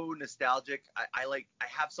it's so nostalgic. I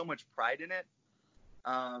have so much pride in it,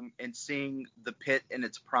 and seeing the pit in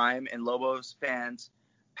its prime, and Lobos fans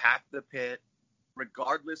pack the pit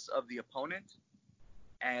regardless of the opponent.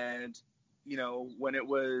 And when it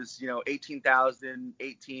was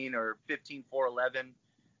 18,018 or 15,411.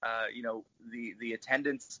 The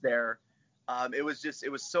attendance there, it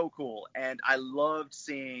was so cool. And I loved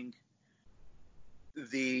seeing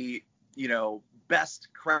the, best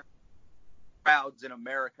crowds in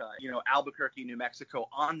America, Albuquerque, New Mexico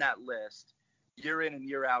on that list year in and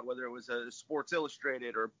year out, whether it was a Sports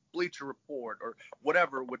Illustrated or Bleacher Report or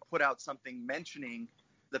whatever would put out something mentioning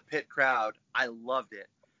the pit crowd. I loved it.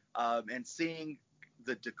 And seeing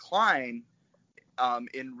the decline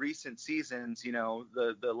in recent seasons,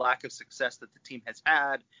 the lack of success that the team has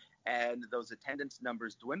had and those attendance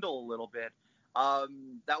numbers dwindle a little bit,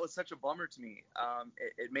 that was such a bummer to me.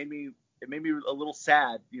 It made me a little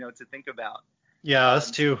sad, to think about. Yeah, us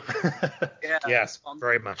too. Yeah, yes,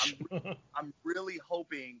 very much. I'm really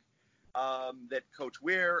hoping that Coach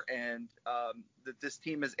Weir and that this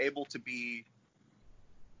team is able to be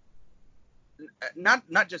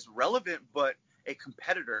not just relevant, but a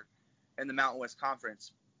competitor in the Mountain West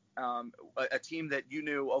Conference, a team that you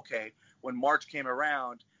knew, okay, when March came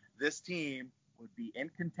around, this team would be in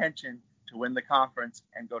contention to win the conference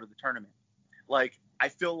and go to the tournament. Like, I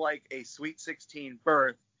feel like a Sweet 16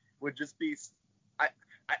 berth would just be –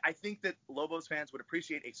 I think that Lobos fans would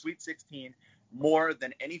appreciate a Sweet 16 more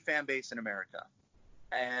than any fan base in America.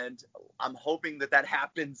 And I'm hoping that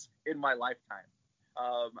happens in my lifetime.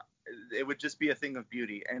 It would just be a thing of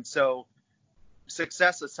beauty. And so –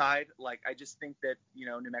 success aside, I just think that,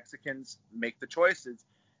 New Mexicans make the choices.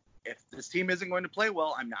 If this team isn't going to play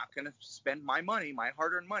well, I'm not going to spend my money, my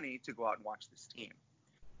hard-earned money, to go out and watch this team.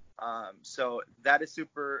 So that is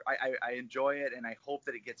super. I enjoy it, and I hope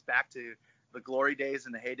that it gets back to the glory days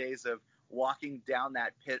and the heydays of walking down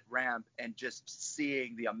that pit ramp and just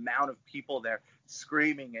seeing the amount of people there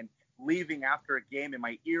screaming and leaving after a game and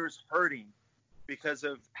my ears hurting because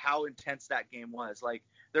of how intense that game was.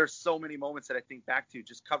 There's so many moments that I think back to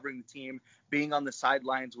just covering the team, being on the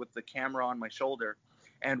sidelines with the camera on my shoulder.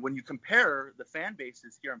 And when you compare the fan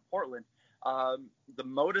bases here in Portland, the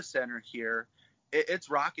Moda Center here, it's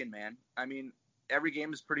rocking, man. I mean, every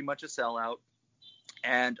game is pretty much a sellout.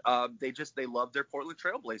 And they love their Portland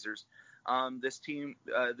Trailblazers. This team,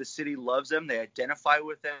 the city loves them. They identify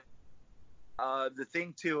with them. The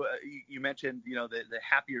thing, too, you mentioned, the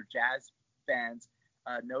happier Jazz fans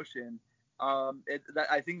notion.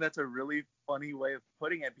 I think that's a really funny way of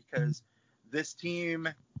putting it, because this team,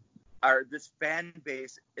 or this fan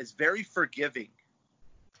base, is very forgiving.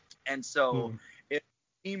 And so if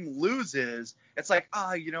the team loses, it's like,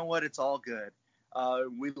 you know what? It's all good.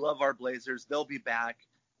 We love our Blazers. They'll be back.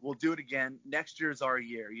 We'll do it again. Next year's our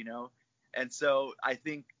year, And so I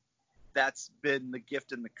think that's been the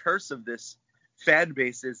gift and the curse of this fan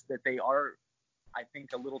base, is that they are, I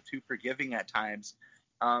think, a little too forgiving at times.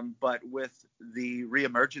 But with the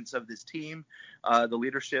reemergence of this team, the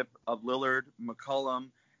leadership of Lillard, McCollum,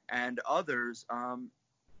 and others,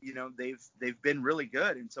 they've been really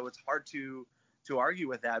good, and so it's hard to argue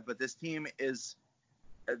with that. But this team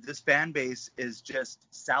this fan base is just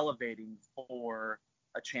salivating for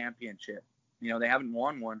a championship. They haven't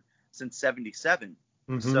won one since '77.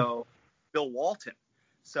 Mm-hmm. So Bill Walton.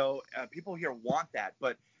 So people here want that,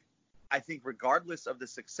 but I think regardless of the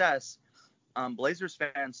success, Blazers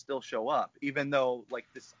fans still show up, even though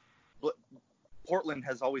Portland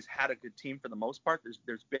has always had a good team for the most part.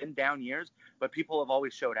 There's been down years, but people have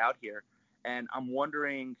always showed out here. And I'm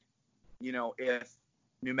wondering, if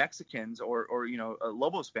New Mexicans or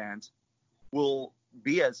Lobos fans will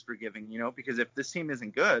be as forgiving, because if this team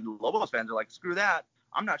isn't good, Lobos fans are like, screw that,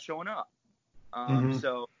 I'm not showing up.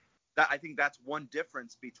 So I think that's one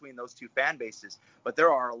difference between those two fan bases. But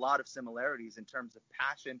there are a lot of similarities in terms of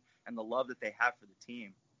passion and the love that they have for the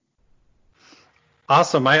team.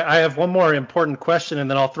 Awesome. I have one more important question, and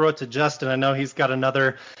then I'll throw it to Justin. I know he's got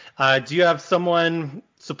another. Do you have someone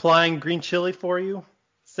supplying green chili for you,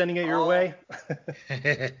 sending it your way?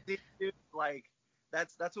 Dude, like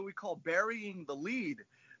that's what we call burying the lead.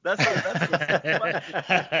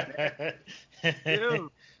 Dude,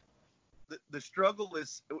 the struggle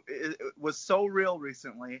was so real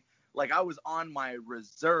recently. Like, I was on my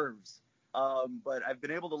reserves, but I've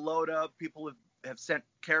been able to load up. People have sent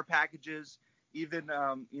care packages. Even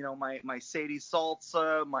my Sadie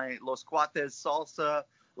salsa, my Los Cuates salsa.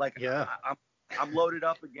 Like, yeah. I'm loaded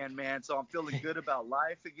up again, man. So I'm feeling good about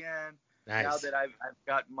life again. Nice. Now that I've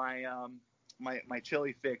got my my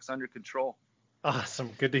chili fix under control.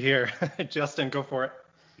 Awesome. Good to hear. Justin, go for it.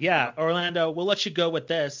 Yeah, Orlando, we'll let you go with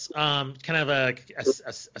this. Kind of a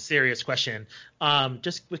serious question.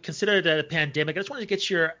 Just consider the pandemic. I just wanted to get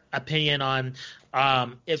your opinion on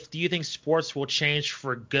do you think sports will change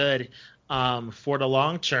for good for the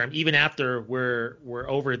long term, even after we're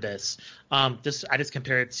over this. I just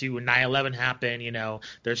compare it to when 9/11 happened.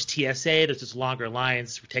 There's TSA, there's just longer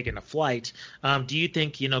lines for taking a flight. Do you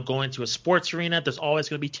think going to a sports arena, there's always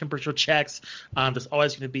going to be temperature checks? There's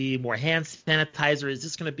always going to be more hand sanitizer. Is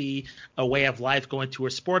this going to be a way of life going to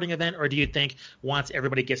a sporting event, or do you think once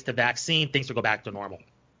everybody gets the vaccine, things will go back to normal?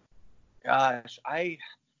 Gosh, I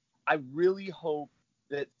really hope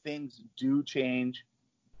that things do change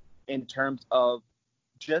in terms of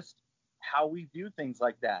just how we view things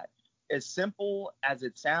like that. As simple as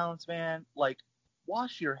it sounds, man, like,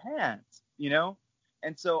 wash your hands,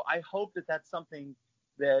 And so I hope that that's something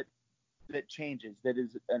that changes.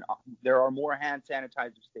 There are more hand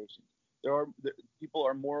sanitizer stations. People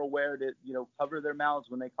are more aware to, cover their mouths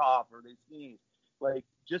when they cough or they sneeze. Like,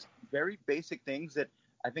 just very basic things that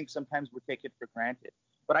I think sometimes we take it for granted.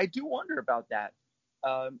 But I do wonder about that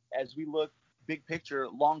as we look big picture,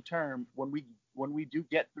 long term, when we do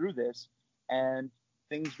get through this and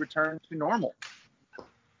things return to normal.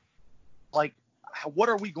 Like, what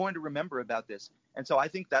are we going to remember about this? And so I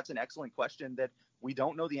think that's an excellent question that we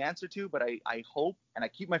don't know the answer to, but I hope, and I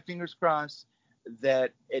keep my fingers crossed,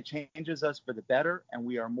 that it changes us for the better and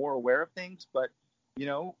we are more aware of things. But,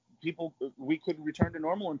 we could return to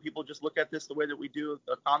normal and people just look at this the way that we do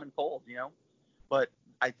a common cold, But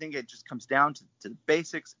I think it just comes down to the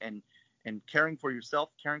basics and caring for yourself,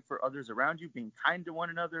 caring for others around you, being kind to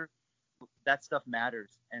one another. That stuff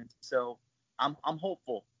matters. And so I'm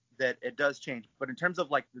hopeful that it does change. But in terms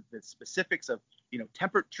of like the specifics of,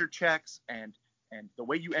 temperature checks and the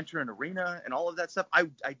way you enter an arena and all of that stuff, I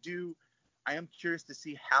am curious to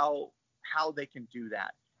see how they can do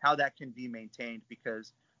that, how that can be maintained,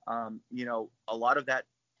 because, a lot of that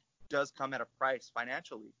does come at a price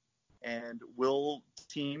financially. And will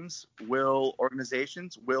teams, will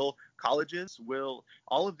organizations, will colleges, will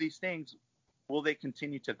all of these things, will they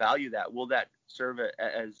continue to value that? Will that serve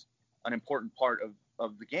as an important part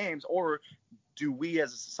of the games? Or do we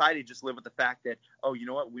as a society just live with the fact that, oh, you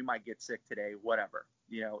know what, we might get sick today, whatever.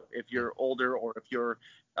 If you're older or if you're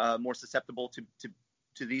more susceptible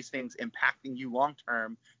to these things impacting you long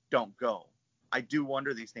term, don't go. I do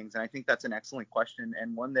wonder these things. And I think that's an excellent question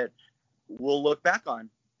and one that we'll look back on.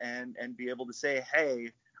 And be able to say, hey,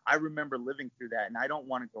 I remember living through that, and I don't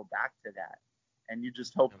want to go back to that. And you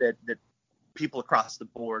just hope that people across the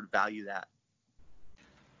board value that.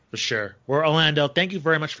 For sure. Well, Orlando, thank you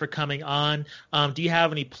very much for coming on. Do you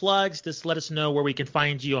have any plugs? Just let us know where we can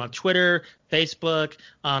find you on Twitter, Facebook,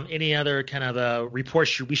 any other kind of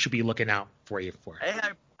reports we should be looking out for you for. Hey,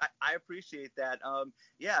 I appreciate that.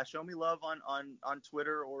 Show me love on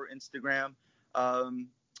Twitter or Instagram.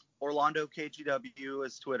 Orlando KGW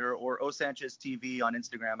is Twitter, or Sanchez TV on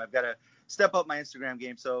Instagram. I've got to step up my Instagram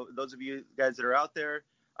game. So those of you guys that are out there,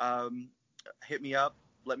 hit me up.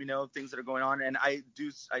 Let me know things that are going on. And I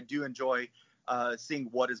do enjoy seeing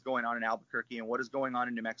what is going on in Albuquerque and what is going on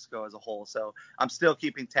in New Mexico as a whole. So I'm still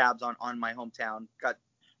keeping tabs on my hometown. Got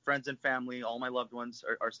friends and family. All my loved ones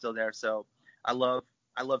are still there. So I love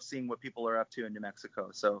seeing what people are up to in New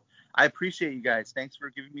Mexico. So I appreciate you guys. Thanks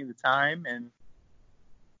for giving me the time and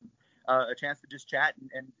a chance to just chat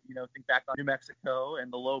and think back on New Mexico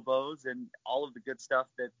and the Lobos and all of the good stuff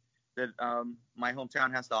that my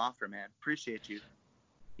hometown has to offer, man. Appreciate you.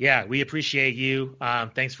 Yeah, we appreciate you.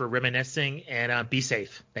 Thanks for reminiscing, and be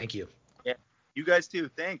safe. Thank you. Yeah, you guys too.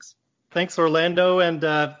 Thanks. Thanks, Orlando. And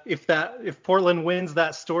if Portland wins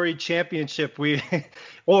that storied championship,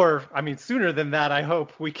 sooner than that, I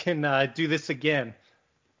hope we can do this again.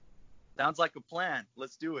 Sounds like a plan.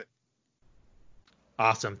 Let's do it.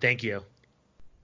 Awesome. Thank you.